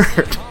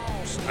word.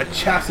 I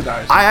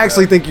chastise you. I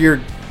actually think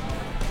you're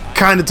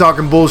kind of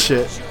talking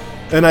bullshit.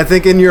 And I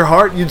think in your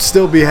heart you'd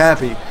still be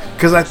happy.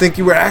 Because I think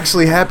you were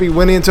actually happy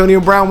when Antonio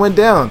Brown went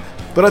down.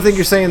 But I think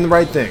you're saying the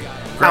right thing.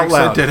 Out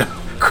loud.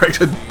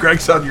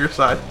 Greg's on your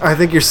side. I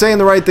think you're saying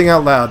the right thing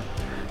out loud.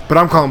 But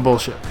I'm calling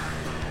bullshit.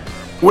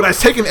 Would I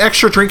take an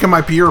extra drink of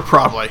my beer?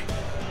 Probably.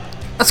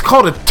 That's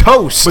called a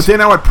toast. But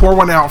then I would pour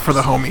one out for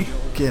the homie.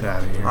 Get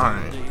out of here. All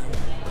right.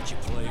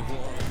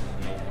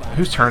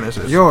 Whose turn is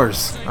it?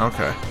 Yours.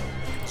 Okay.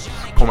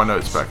 Pull my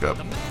notes back up.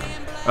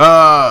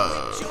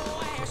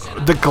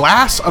 The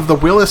glass of the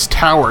Willis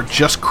Tower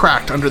just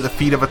cracked under the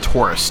feet of a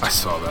tourist. I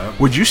saw that.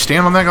 Would you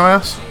stand on that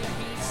glass?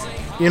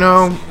 You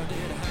know,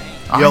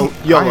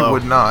 YOLO. I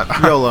would not.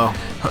 YOLO.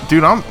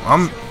 Dude,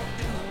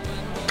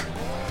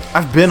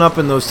 I've been up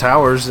in those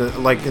towers,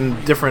 like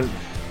in different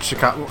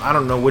Chicago. I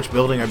don't know which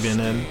building I've been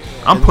in.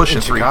 I'm pushing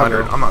in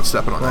 300. I'm not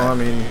stepping on that. Well, I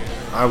mean,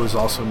 I was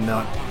also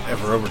not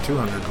ever over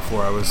 200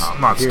 before I was.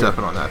 I'm not here.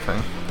 stepping on that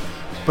thing.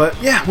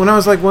 But yeah, when I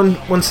was like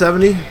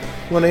 170,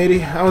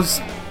 180, I was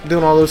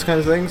doing all those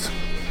kinds of things.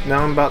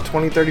 Now I'm about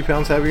 20, 30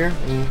 pounds heavier,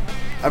 and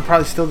I'd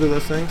probably still do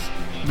those things.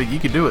 But you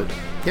could do it.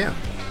 Yeah.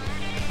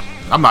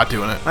 I'm not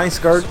doing it. I ain't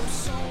scared.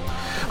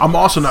 I'm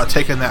also not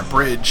taking that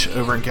bridge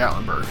over in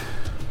Gatlinburg.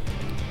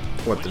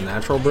 What, the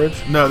Natural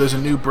Bridge? No, there's a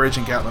new bridge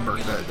in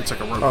Gatlinburg that it's like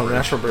a road bridge. The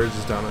Natural Bridge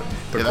is down at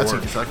the gorge. That's in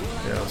Kentucky.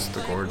 Yeah, it's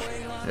the gorge.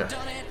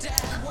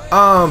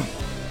 Yeah.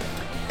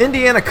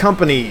 Indiana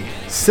company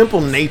Simple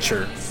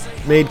Nature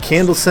made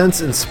candle scents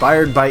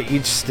inspired by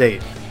each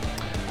state.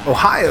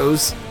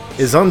 Ohio's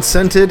is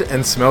unscented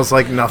and smells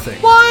like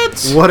nothing.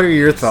 What? What are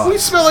your thoughts? We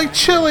smell like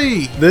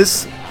chili.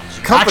 This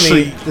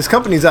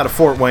company's out of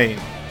Fort Wayne.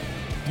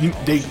 You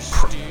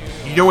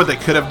know what they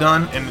could have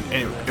done, and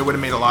it would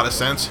have made a lot of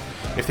sense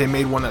if they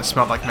made one that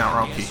smelled like Mount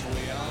Rocky.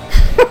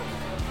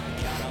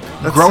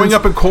 Growing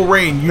up in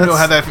Coleraine, you know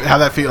how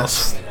that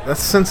feels.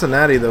 That's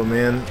Cincinnati, though,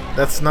 man.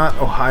 That's not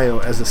Ohio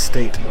as a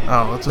state.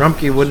 Oh, that's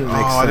Rumpke wouldn't make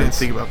sense. I didn't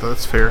think about that.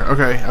 That's fair.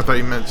 Okay, I thought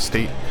you meant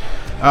state.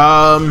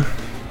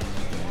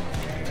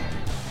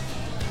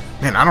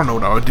 Man, I don't know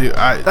what I would do.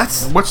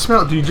 What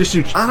smell? Do you just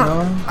do?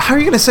 How are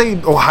you gonna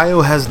say Ohio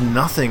has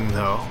nothing,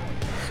 though?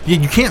 Yeah,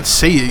 you can't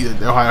say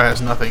that Ohio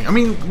has nothing. I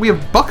mean, we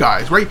have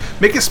Buckeyes, right?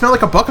 Make it smell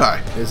like a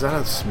Buckeye. Is that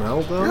a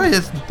smell, though? Yeah,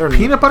 it's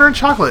peanut butter and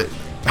chocolate.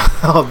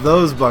 Oh,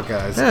 those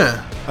Buckeyes.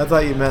 Yeah. I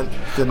thought you meant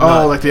the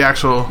nut. Oh, like the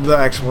actual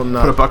nut.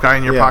 Put a Buckeye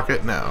in your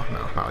pocket? No,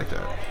 not like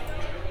that.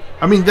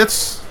 I mean,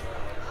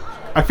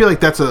 I feel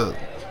like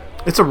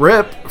it's a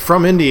rip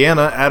from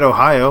Indiana at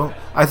Ohio.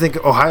 I think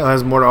Ohio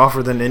has more to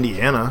offer than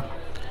Indiana.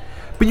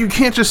 But you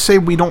can't just say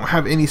we don't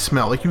have any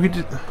smell. Like, you could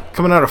just...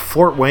 Coming out of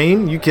Fort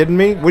Wayne? You kidding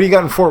me? What do you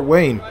got in Fort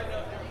Wayne?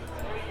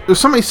 If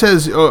somebody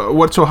says,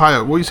 what's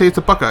Ohio? Well, you say it's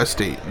a Buckeye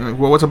state. Like,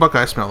 well, what's a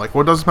Buckeye smell like?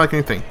 Well, it doesn't smell like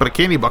anything. But a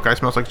candy Buckeye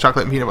smells like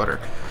chocolate and peanut butter.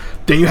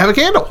 Then you have a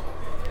candle.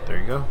 There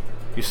you go.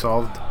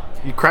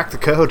 You cracked the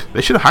code.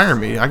 They should hire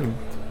me. I can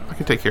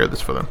take care of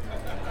this for them.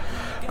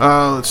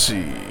 Let's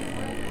see.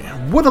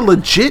 Would a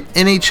legit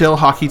NHL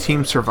hockey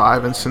team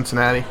survive in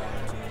Cincinnati?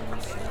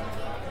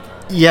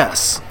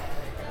 Yes.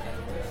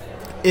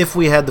 If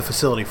we had the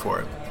facility for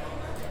it.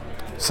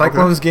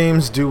 Cyclones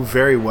games do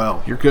very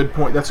well. Your good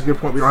point. That's a good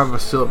point. We don't have a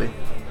facility.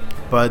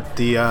 But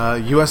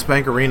the U.S.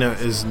 Bank Arena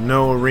is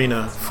no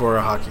arena for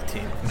a hockey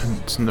team.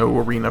 It's no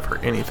arena for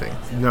anything.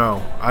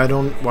 No, I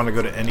don't want to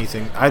go to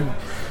anything.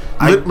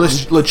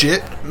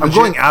 Legit? I'm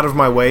going out of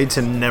my way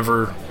to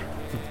never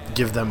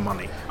give them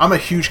money. I'm a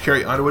huge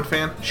Carrie Underwood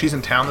fan. She's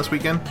in town this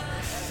weekend.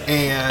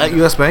 And at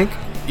U.S. Bank?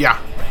 Yeah.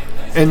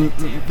 And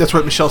that's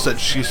what Michelle said.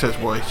 She says,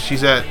 boy,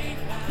 she's at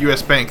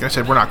U.S. Bank. And I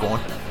said, we're not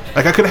going.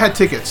 Like, I could have had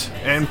tickets,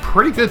 and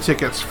pretty good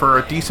tickets for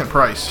a decent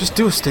price. Just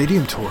do a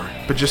stadium tour.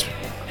 But just...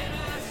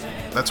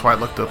 That's why I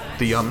looked up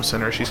the Yum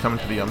Center. She's coming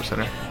to the Yum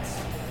Center.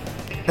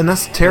 And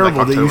that's terrible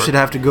that you October. should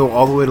have to go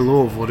all the way to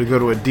Louisville to go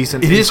to a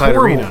decent It is inside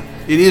horrible. arena.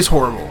 It is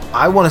horrible.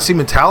 I want to see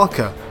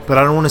Metallica, but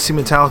I don't want to see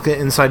Metallica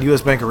inside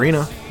US Bank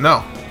Arena.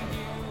 No.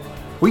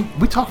 We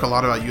talk a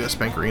lot about US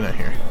Bank Arena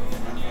here.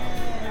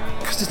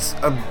 Because it's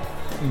a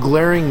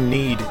glaring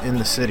need in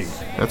the city.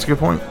 That's a good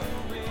point.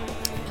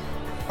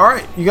 All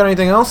right, you got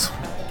anything else?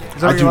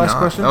 Is that I your do last not.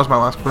 question? That was my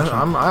last question.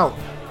 I'm out.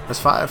 That's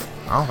 5.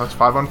 Oh, that's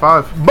 5 on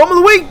 5. Bum of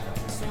the week!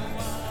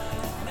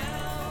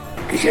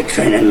 Because you're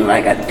training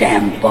like a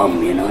damn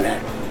bum, you know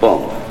that?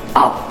 Bum.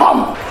 A bum.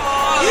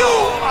 You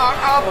are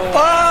a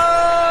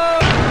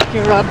bum!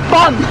 You're a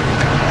bum.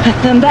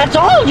 And that's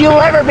all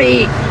you'll ever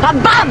be. A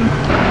bum.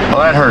 Well,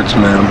 that hurts,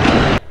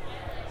 man.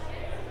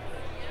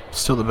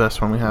 Still the best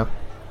one we have.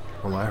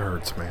 Well, that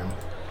hurts, man.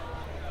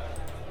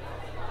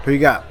 Who you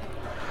got?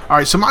 All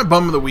right, so my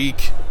bum of the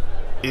week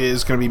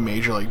is going to be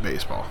Major League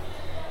Baseball.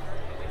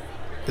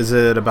 Is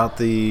it about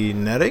the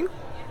netting?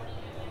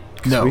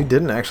 No. We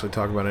didn't actually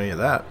talk about any of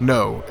that.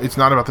 No, it's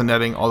not about the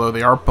netting, although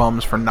they are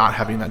bums for not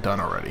having that done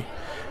already.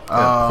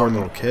 That poor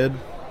little kid.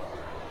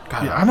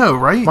 God, Yeah, I know,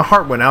 right? My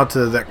heart went out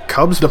to that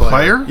Cubs The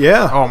player?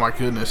 Yeah. Oh, my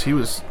goodness. He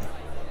was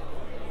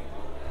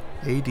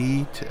AD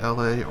to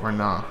LA or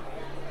nah.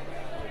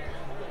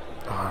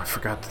 Oh, I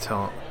forgot to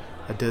tell him.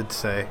 I did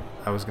say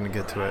I was going to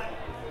get to it.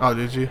 Oh,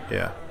 did you?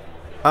 Yeah.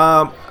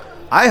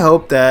 I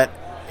hope that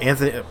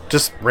Anthony,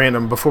 just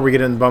random, before we get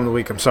into Bum of the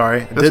Week, I'm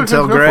sorry. I did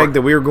tell Greg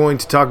that we were going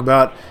to talk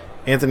about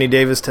Anthony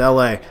Davis to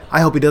LA.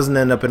 I hope he doesn't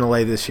end up in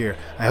LA this year.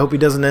 I hope he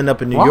doesn't end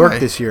up in New York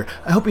this year.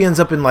 I hope he ends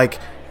up in, like,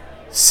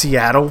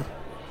 Seattle.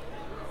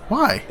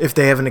 Why? If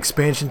they have an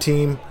expansion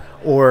team,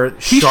 or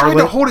He's Charlotte. trying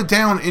to hold it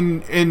down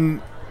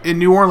in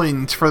New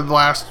Orleans for the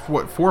last,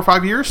 4 or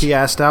 5 years? He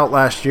asked out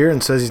last year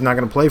and says he's not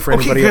going to play for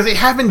Okay, anybody. because they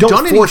haven't Don't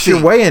done force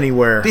anything. your way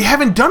anywhere. They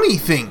haven't done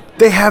anything.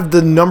 They have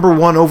the number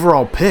 1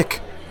 overall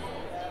pick.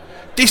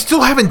 They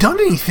still haven't done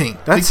anything.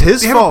 That's They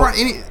his haven't fault.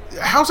 brought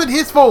how's it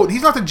his fault?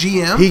 He's not the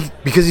GM.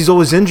 Because he's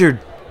always injured.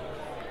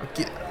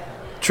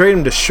 Trade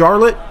him to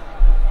Charlotte.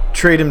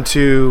 Trade him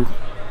to...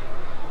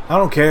 I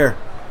don't care.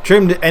 Trade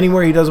him to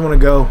anywhere he doesn't want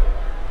to go.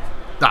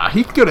 Nah,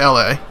 he can go to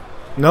LA.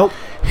 Nope.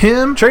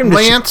 Him, Trade him to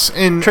Lance,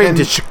 and trade him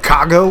to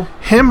Chicago.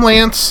 Him,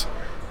 Lance,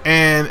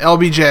 and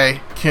LBJ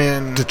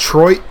can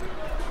Detroit.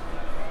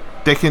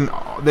 They can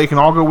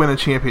all go win a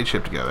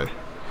championship together.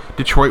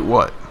 Detroit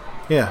what?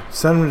 Yeah,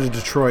 send him to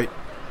Detroit.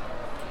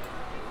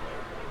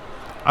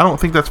 I don't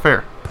think that's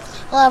fair.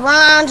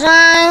 LeBron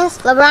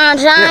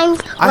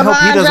James. I hope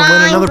he doesn't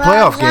win another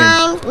playoff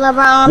game.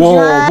 LeBron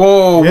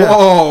Whoa, Yeah.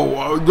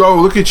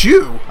 whoa! Look at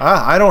you!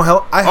 I don't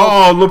help.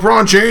 Oh,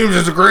 LeBron James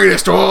is the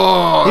greatest.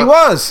 Oh, He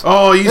was.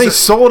 Oh, He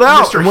sold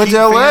out Mr. and went Heat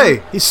to LA.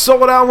 fan. He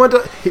sold out and went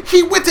to...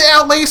 He went to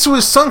LA so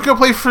his son could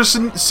play for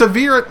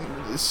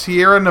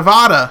Sierra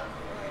Nevada.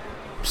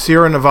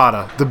 Sierra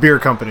Nevada, the beer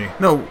company.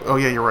 No, oh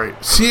yeah, you're right.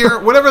 Sierra,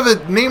 whatever the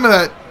name of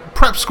that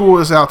prep school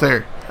is out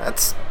there.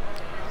 That's...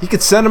 You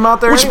could send him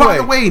out there Which, anyway. by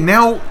the way,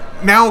 now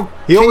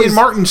Kenyon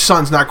Martin's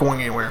son's not going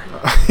anywhere.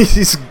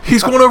 He's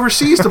going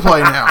overseas to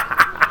play now.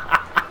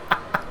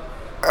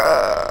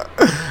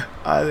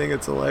 I think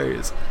it's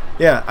hilarious.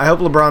 Yeah, I hope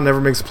LeBron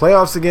never makes the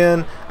playoffs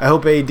again. I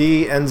hope AD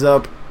ends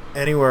up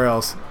anywhere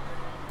else.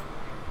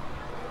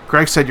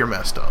 Greg said you're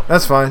messed up.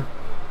 That's fine.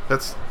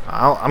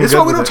 I'm That's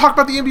why we don't talk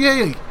about the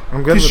NBA.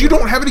 I'm good Because with you it.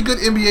 don't have any good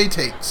NBA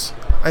takes.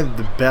 I have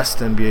the best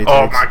NBA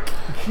Oh takes. my!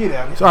 Get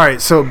out of here. All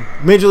right, so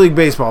Major League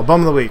Baseball,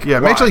 Bum of the Week. Yeah,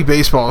 Why? Major League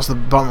Baseball is the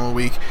bum of the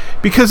week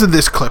because of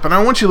this clip, and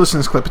I want you to listen to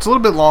this clip. It's a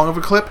little bit long of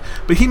a clip,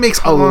 but he makes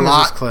How a long is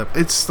lot. this clip?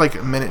 It's like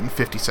a minute and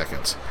 50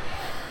 seconds.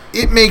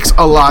 It makes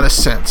a lot of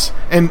sense,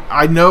 and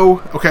I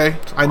know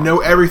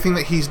everything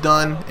that he's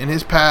done in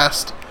his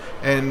past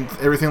and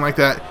everything like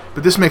that,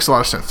 but this makes a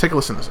lot of sense. Take a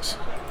listen to this.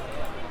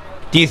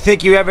 Do you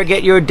think you ever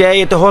get your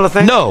day at the Hall of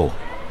Fame? No.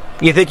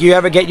 You think you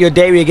ever get your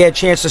day where you get a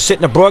chance to sit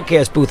in a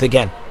broadcast booth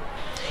again?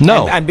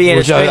 No. And be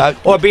at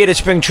or be at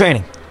spring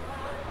training?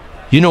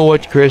 You know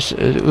what, Chris?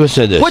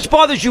 Listen to this. Which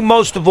bothers you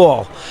most of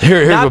all?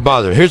 Here's what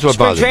bothers me. Here's what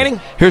spring bothers training?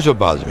 me. Here's what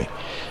bothers me.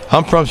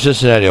 I'm from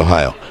Cincinnati,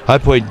 Ohio. I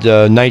played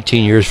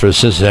 19 years for the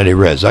Cincinnati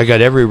Reds. I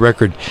got every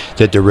record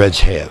that the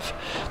Reds have.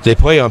 They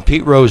play on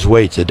Pete Rose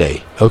Way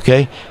today,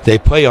 okay? They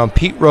play on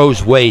Pete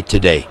Rose Way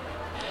today.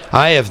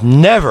 I have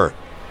never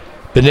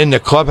been in the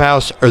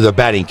clubhouse or the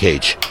batting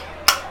cage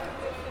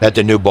at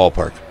the new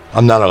ballpark.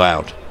 I'm not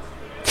allowed.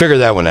 Figure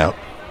that one out.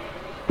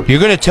 You're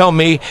going to tell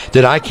me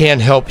that I can't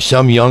help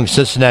some young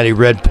Cincinnati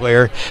Red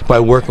player by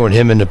working with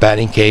him in the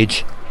batting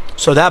cage?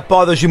 So that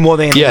bothers you more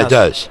than anything Yeah, it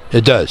else? does.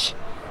 It does.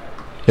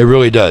 It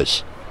really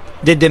does.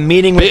 Did the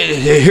meeting...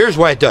 Here's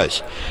why it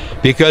does.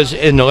 Because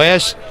in the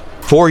last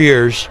 4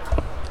 years,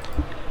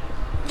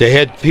 they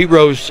had Pete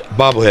Rose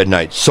bobblehead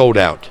night, sold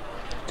out.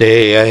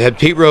 They had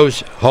Pete Rose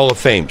Hall of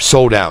Fame,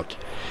 sold out.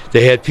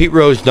 They had Pete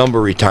Rose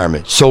number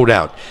retirement, sold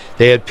out.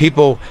 They had Pete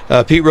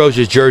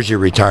Rose's jersey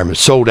retirement,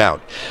 sold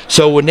out.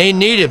 So when they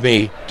needed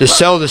me to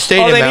sell the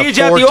stadium they out need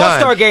you at 4 the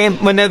All-Star times, game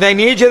when they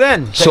need you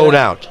then. sold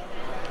out.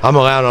 I'm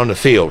allowed on the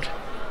field.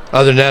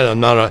 Other than that, I'm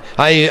not.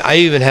 I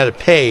even had to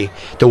pay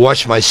to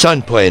watch my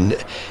son play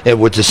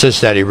with the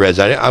Cincinnati Reds.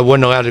 I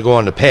wasn't allowed to go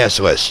on the pass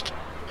list.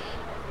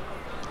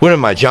 What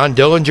am I, John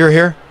Dillinger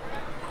here?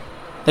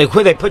 They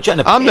put you on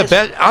the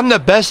pass. I'm the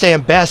best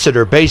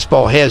ambassador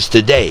baseball has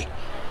today.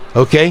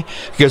 Okay,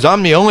 because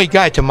I'm the only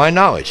guy, to my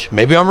knowledge.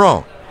 Maybe I'm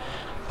wrong.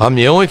 I'm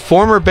the only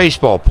former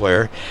baseball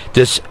player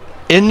that's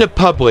in the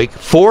public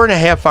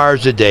 4.5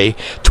 hours a day,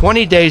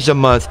 20 days a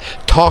month,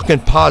 talking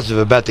positive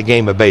about the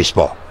game of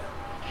baseball.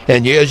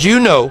 And as you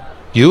know,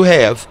 you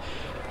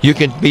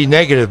can be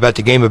negative about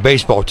the game of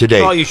baseball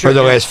today for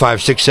the last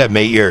 5, 6, 7,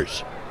 8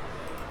 years.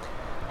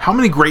 How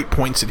many great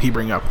points did he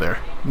bring up there?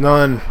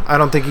 None. I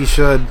don't think he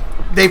should.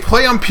 They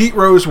play on Pete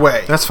Rose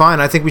Way. That's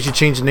fine. I think we should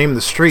change the name of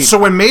the street. So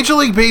when Major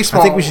League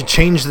Baseball... I think we should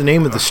change the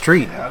name of the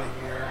street.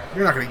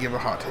 You're not going to give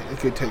a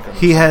good take on this.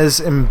 He has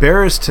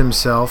embarrassed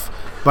himself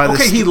by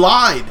he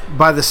lied.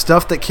 By the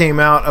stuff that came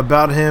out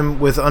about him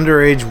with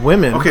underage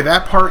women. Okay,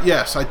 that part,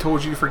 yes. I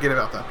told you to forget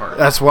about that part.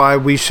 That's why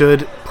we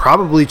should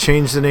probably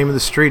change the name of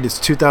the street. It's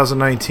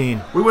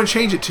 2019. We wouldn't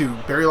change it to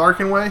Barry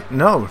Larkin Way?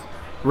 No.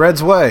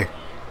 Reds Way.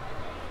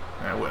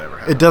 Whatever.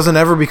 It doesn't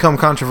ever become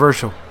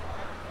controversial.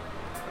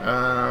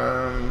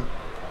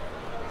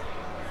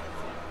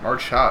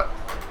 Marge Shot.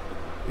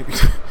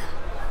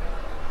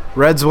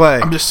 Reds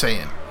Way. I'm just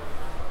saying.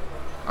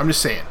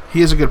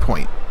 He has a good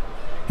point.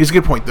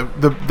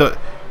 The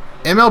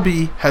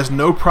MLB has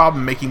no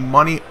problem making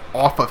money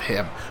off of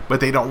him, but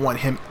they don't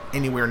want him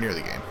anywhere near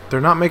the game. They're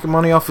not making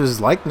money off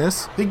his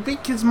likeness. They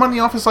make his money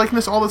off his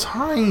likeness all the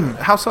time.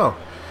 How so?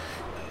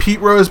 Pete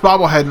Rose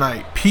bobblehead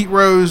night. Pete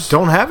Rose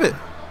don't have it.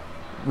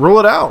 Rule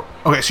it out.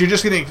 Okay, so you're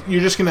just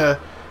gonna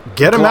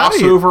get him out of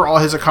here. Over all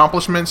his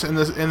accomplishments in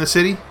the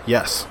city?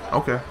 Yes.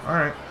 Okay. All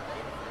right.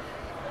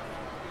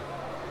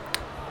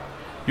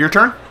 Your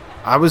turn?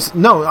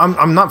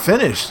 I'm not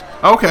finished.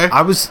 Okay.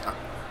 I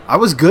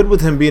was good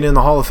with him being in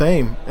the Hall of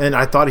Fame, and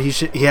I thought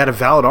he had a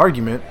valid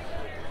argument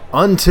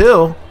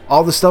until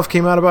all the stuff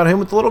came out about him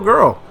with the little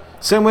girl.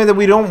 Same way that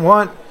we don't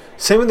want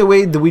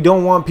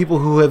people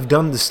who have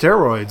done the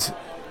steroids.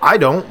 I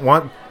don't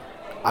want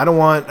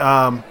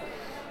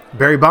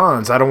Barry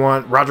Bonds. I don't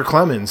want Roger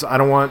Clemens. I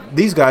don't want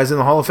these guys in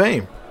the Hall of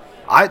Fame.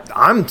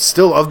 I'm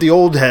still of the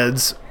old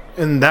heads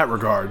in that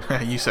regard.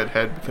 You said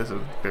head because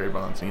of Barry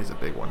Bonds, and he's a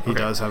big one. He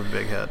does have a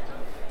big head.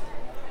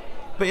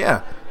 But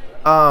yeah,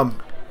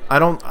 I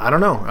don't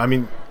know. I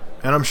mean,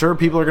 and I'm sure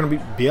people are going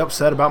to be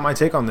upset about my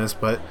take on this,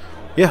 but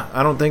yeah,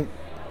 I don't think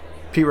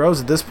Pete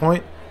Rose at this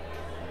point.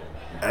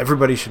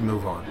 Everybody should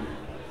move on.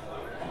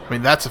 I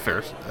mean, that's a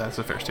fair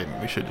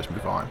statement. We should just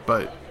move on,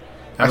 but.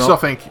 I still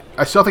think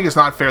it's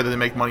not fair that they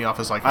make money off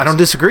his likeness. I don't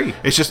disagree.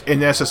 It's just, and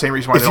that's the same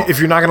reason why if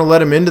you're not going to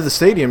let him into the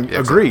stadium,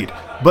 agreed.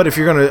 But if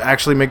you're going to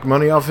actually make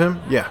money off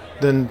him,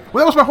 then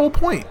that was my whole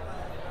point.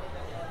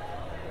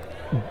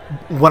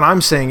 What I'm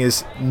saying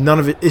is none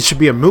of it should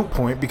be a moot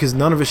point because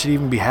none of it should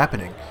even be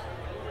happening.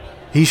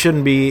 He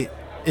shouldn't be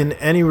in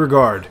any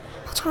regard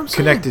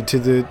connected to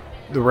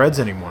the Reds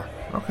anymore.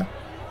 Okay.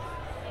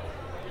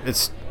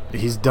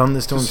 He's done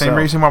this to himself. Same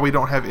reason why we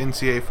don't have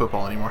NCAA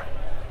football anymore.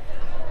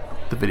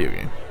 The video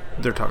game.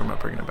 They're talking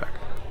about bringing it back.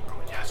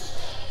 Oh,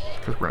 yes.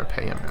 Because we're going to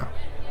pay him now.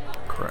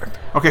 Correct.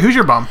 Okay, who's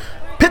your bum?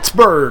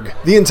 Pittsburgh.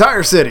 The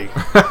entire city.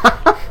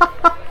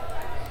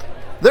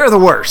 They're the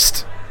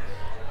worst.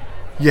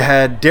 You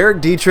had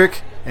Derek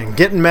Dietrich and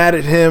getting mad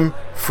at him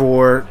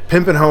for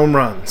pimping home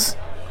runs.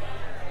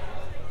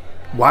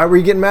 Why were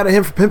you getting mad at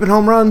him for pimping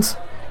home runs?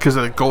 Because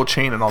of the gold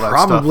chain and all that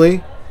stuff.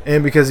 Probably.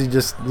 And because he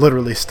just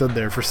literally stood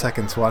there for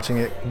seconds watching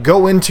it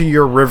go into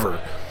your river.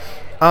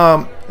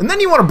 And then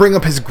you want to bring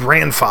up his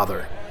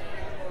grandfather,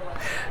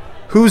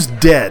 who's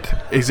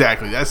dead.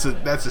 Exactly. That's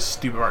a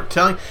stupid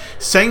part.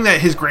 Saying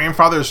that his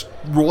grandfather's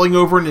rolling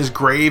over in his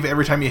grave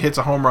every time he hits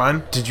a home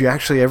run. Did you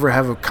actually ever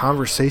have a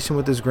conversation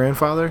with his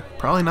grandfather?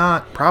 Probably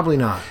not. Probably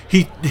not.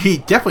 He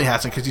definitely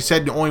hasn't, because he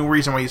said the only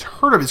reason why he's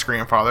heard of his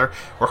grandfather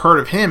or heard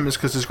of him is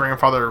because his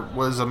grandfather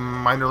was a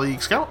minor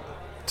league scout.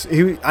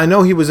 I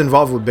know he was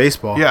involved with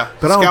baseball. Yeah,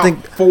 but I don't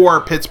think for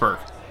Pittsburgh.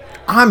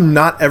 I'm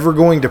not ever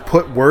going to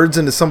put words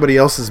into somebody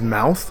else's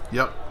mouth.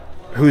 Yep.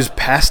 Who's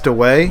passed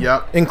away.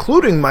 Yep.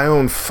 Including my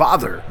own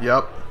father.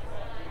 Yep.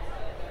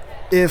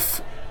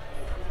 If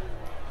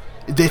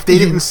they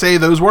didn't say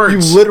those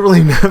words. You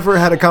literally never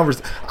had a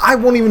conversation. I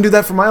won't even do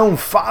that for my own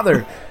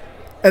father.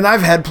 And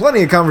I've had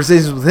plenty of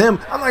conversations with him.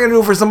 I'm not going to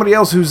do it for somebody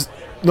else who's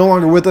no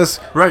longer with us.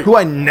 Right. Who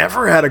I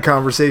never had a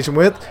conversation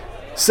with.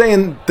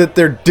 Saying that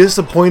they're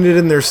disappointed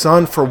in their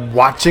son for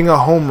watching a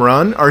home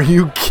run? Are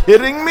you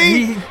kidding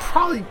me? He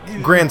probably...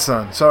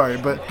 Grandson, sorry,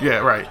 but... Yeah,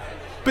 right.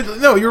 But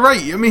no, you're right.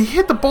 I mean, he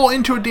hit the ball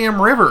into a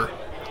damn river.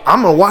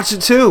 I'm going to watch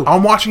it too.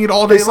 I'm watching it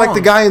all day long. It's like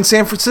the guy in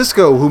San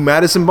Francisco who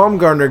Madison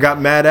Bumgarner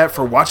got mad at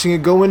for watching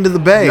it go into the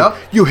bay. Yep.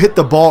 You hit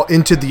the ball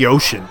into the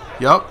ocean.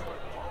 Yep.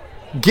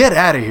 Get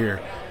out of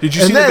here. Did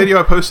you see the video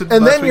I posted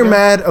And last then you're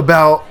weekend? mad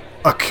about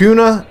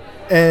Acuna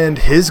and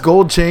his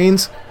gold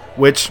chains,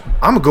 which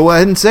I'm going to go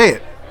ahead and say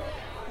it.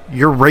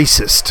 You're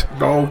racist.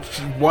 No,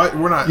 what?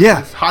 We're not.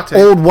 Yeah. Hot take.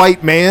 Old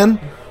white man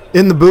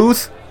in the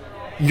booth.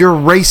 You're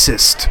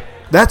racist.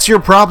 That's your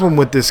problem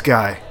with this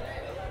guy.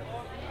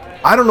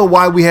 I don't know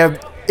why we have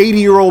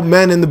 80-year-old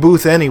men in the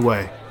booth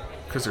anyway.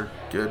 Because they're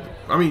good.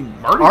 I mean,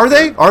 Marty's Are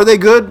they? good. Are they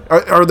good?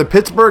 Are the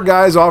Pittsburgh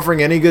guys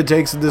offering any good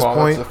takes at this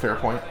point? That's a fair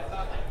point.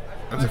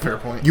 That's a fair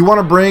point. You want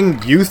to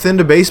bring youth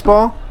into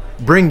baseball?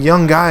 Bring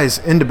young guys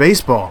into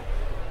baseball.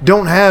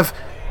 Don't have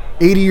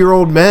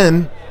 80-year-old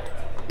men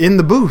in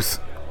the booth.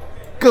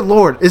 Good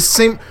Lord. It's the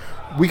same.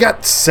 We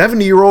got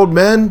 70-year-old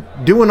men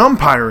doing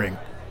umpiring.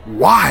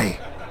 Why?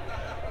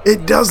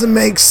 It doesn't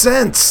make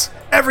sense.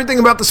 Everything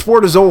about the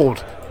sport is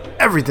old.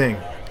 Everything.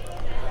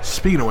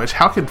 Speaking of which,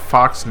 how could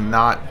Fox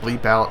not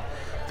bleep out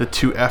the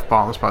 2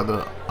 F-bombs by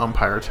the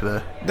umpire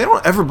today? They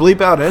don't ever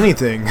bleep out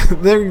anything.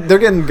 They're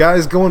getting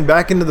guys going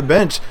back into the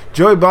bench.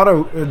 Joey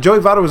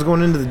Votto was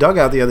going into the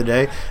dugout the other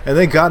day, and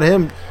they got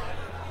him.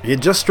 He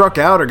had just struck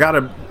out or got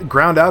a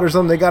ground out or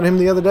something. They got him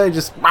the other day.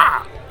 Just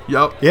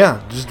Yup.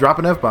 Yeah, just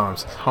dropping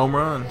F-bombs. Home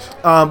runs.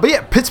 But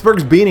yeah,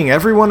 Pittsburgh's beating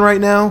everyone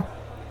right now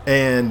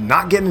and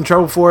not getting in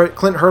trouble for it.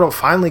 Clint Hurdle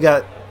finally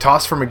got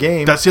tossed from a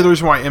game. That's the other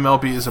reason why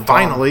MLB is a bomb.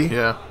 Finally.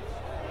 Yeah.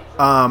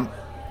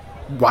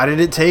 Why did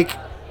it take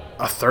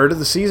a third of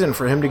the season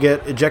for him to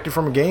get ejected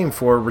from a game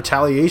for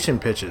retaliation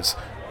pitches?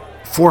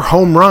 For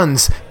home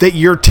runs that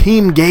your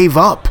team gave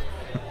up.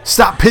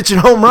 Stop pitching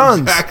home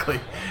runs. Exactly.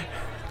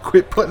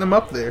 Quit putting them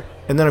up there.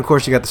 And then, of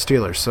course, you got the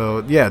Steelers.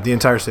 So, yeah, the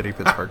entire city of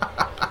Pittsburgh.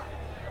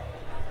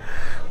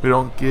 We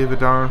don't give a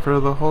darn for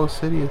the whole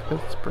city of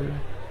Pittsburgh.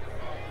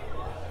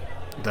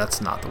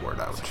 That's not the word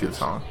I would choose.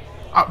 Song.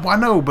 I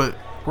know, but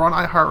we're on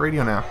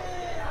iHeartRadio now.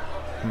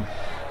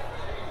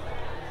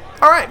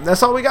 All right,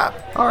 that's all we got.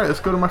 All right,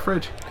 let's go to my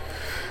fridge.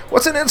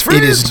 What's in Ed's fridge?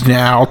 It is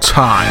now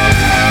time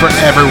for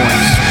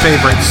everyone's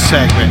favorite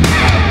segment.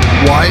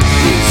 What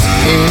is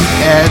in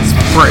Ed's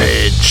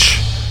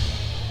fridge?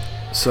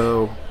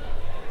 So,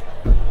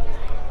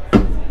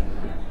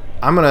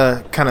 I'm going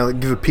to kind of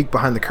give a peek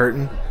behind the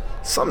curtain.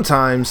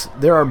 Sometimes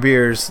there are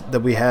beers that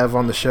we have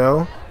on the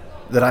show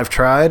that I've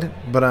tried,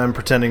 but I'm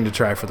pretending to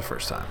try for the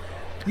first time.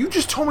 You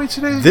just told me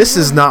today. This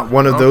is not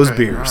one of those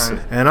Okay, beers, all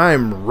right. and I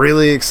am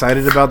really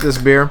excited about this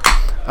beer.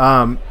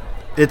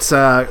 It's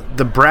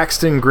the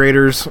Braxton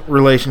Graders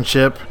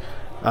relationship,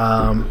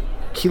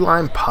 key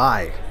lime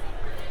pie.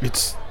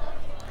 It's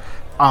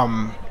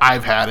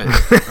I've had it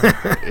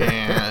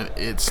and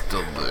it's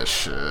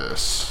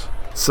delicious.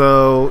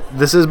 So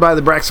this is by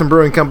the Braxton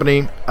Brewing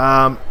Company.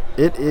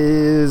 It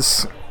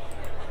is,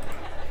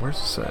 where's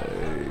it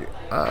say?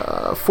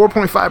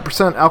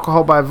 4.5%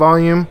 alcohol by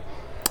volume,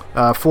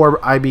 4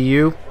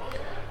 IBU.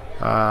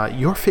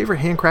 Your favorite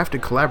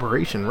handcrafted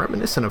collaboration,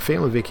 reminiscent of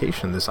family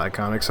vacation. This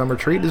iconic summer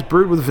treat is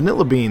brewed with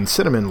vanilla beans,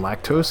 cinnamon,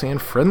 lactose,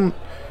 and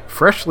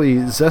freshly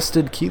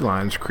zested key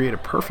limes. Create a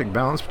perfect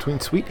balance between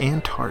sweet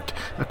and tart.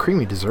 A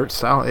creamy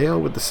dessert-style ale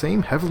with the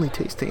same heavenly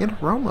taste and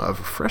aroma of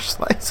a fresh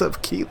slice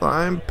of key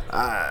lime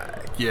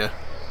pie. Yeah,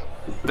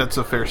 that's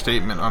a fair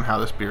statement on how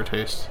this beer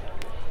tastes.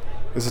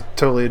 Is it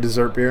totally a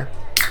dessert beer?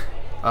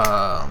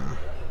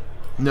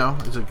 No,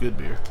 it's a good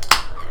beer.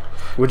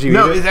 Would you?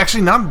 No, eat it? it's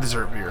actually not a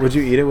dessert beer. Would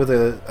you eat it with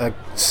a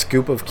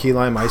scoop of key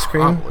lime ice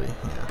cream? Probably,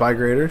 yeah. By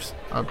Graders?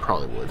 I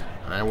probably would.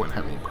 And I wouldn't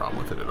have any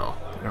problem with it at all.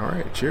 All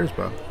right, cheers,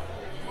 bub.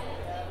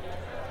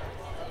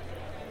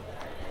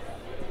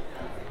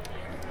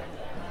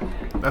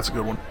 That's a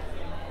good one.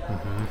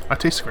 I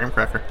taste the graham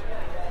cracker,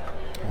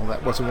 Well,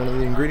 that wasn't one of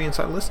the ingredients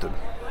I listed.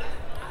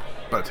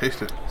 but I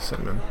taste it.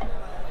 Cinnamon.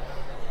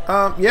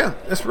 Yeah,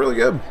 it's really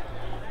good.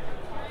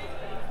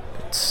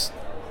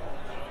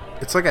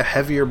 It's like a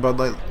heavier Bud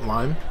Light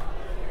lime,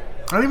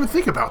 I didn't even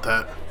think about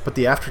that. but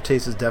the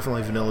aftertaste is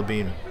definitely vanilla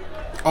bean.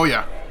 Oh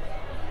yeah,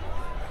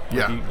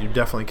 Like, yeah. you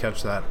definitely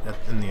catch that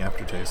in the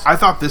aftertaste. I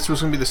thought this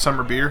was gonna be the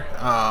summer beer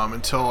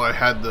until I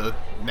had the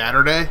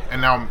Natter Day,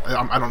 and now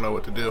I don't know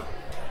what to do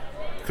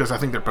because I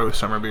think they're both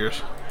summer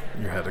beers.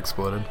 Your head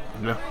exploded.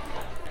 Yeah.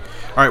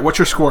 All right, what's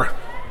your score?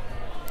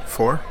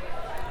 4?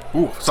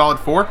 Ooh, solid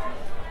 4.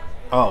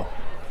 Oh,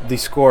 the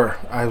score.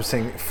 I was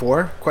saying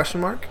 4?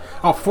 Question mark.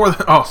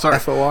 Oh, sorry.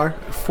 FOR.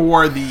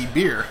 For the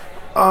beer.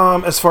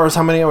 As far as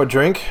how many I would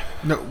drink.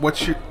 No,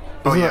 what's your?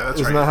 Isn't That's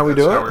isn't right. that how we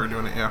That's do how it? we were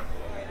doing it. Yeah.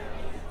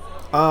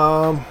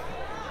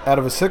 Out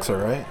of a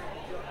 6er, right?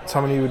 That's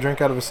how many you would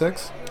drink out of a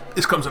 6?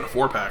 This comes in a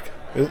 4-pack.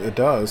 It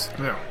does.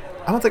 Yeah.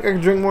 I don't think I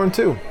could drink more than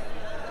 2.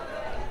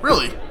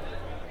 Really?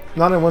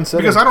 Not in one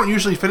sitting. Because I don't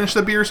usually finish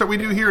the beers that we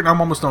do here, and I'm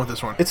almost done with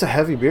this one. It's a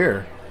heavy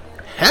beer.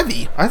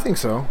 Heavy? I think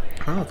so.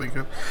 I don't think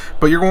it.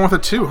 But you're going with a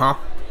 2, huh?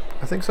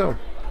 I think so.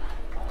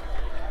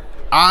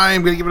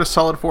 I'm going to give it a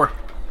solid 4.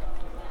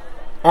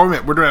 Oh, wait a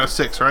minute. We're doing it at a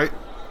 6, right?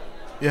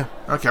 Yeah.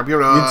 Okay, I'm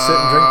giving it You'd sit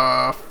and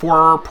a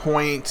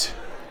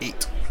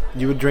 4.8.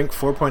 You would drink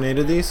 4.8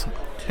 of these?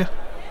 Yeah.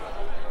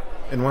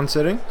 In one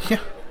sitting? Yeah.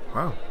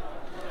 Wow.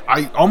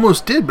 I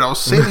almost did, but I was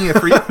saving it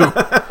for you.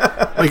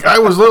 Like, I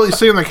was literally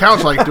sitting on the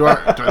couch like, do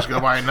I just go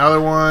buy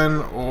another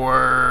one,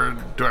 or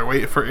do I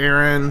wait for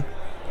Aaron?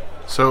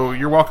 So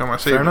you're welcome. I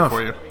saved it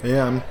for you.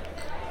 Yeah.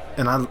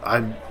 And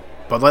I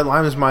Bud Light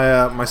Lime is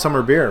my my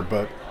summer beer,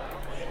 but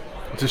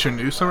Is this your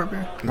new summer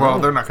beer? Well,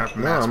 they're not going to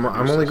mass I'm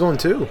produce only this. going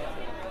 2.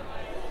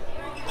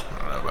 I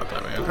don't know about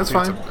that, man. That's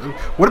I think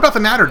what about the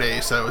Natter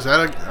Days, though? Is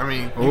that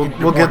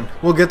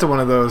We'll get to one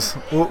of those.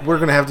 We're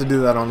gonna have to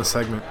do that on the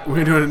segment. We're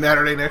gonna do it a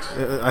Natter Day next.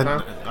 I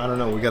don't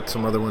know. We got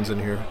some other ones in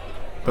here,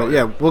 but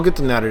yeah, we'll get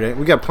to Natter Day.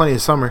 We got plenty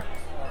of summer.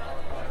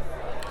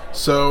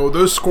 So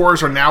those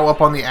scores are now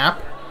up on the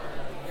app.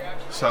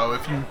 So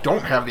if you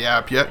don't have the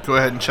app yet, go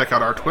ahead and check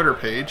out our Twitter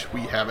page.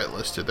 We have it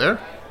listed there.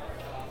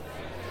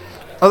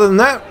 Other than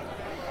that,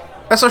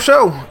 that's our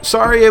show.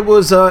 Sorry it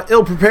was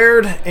ill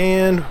prepared,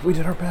 and we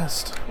did our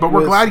best. But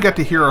we're glad you got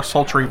to hear our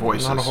sultry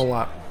voices. Not a whole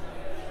lot.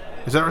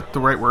 Is that the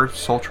right word?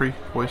 Sultry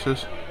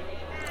voices?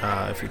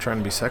 If you're trying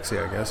to be sexy,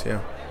 I guess,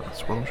 yeah.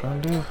 That's what I'm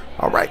trying to do.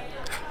 All right.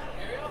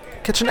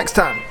 Catch you next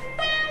time.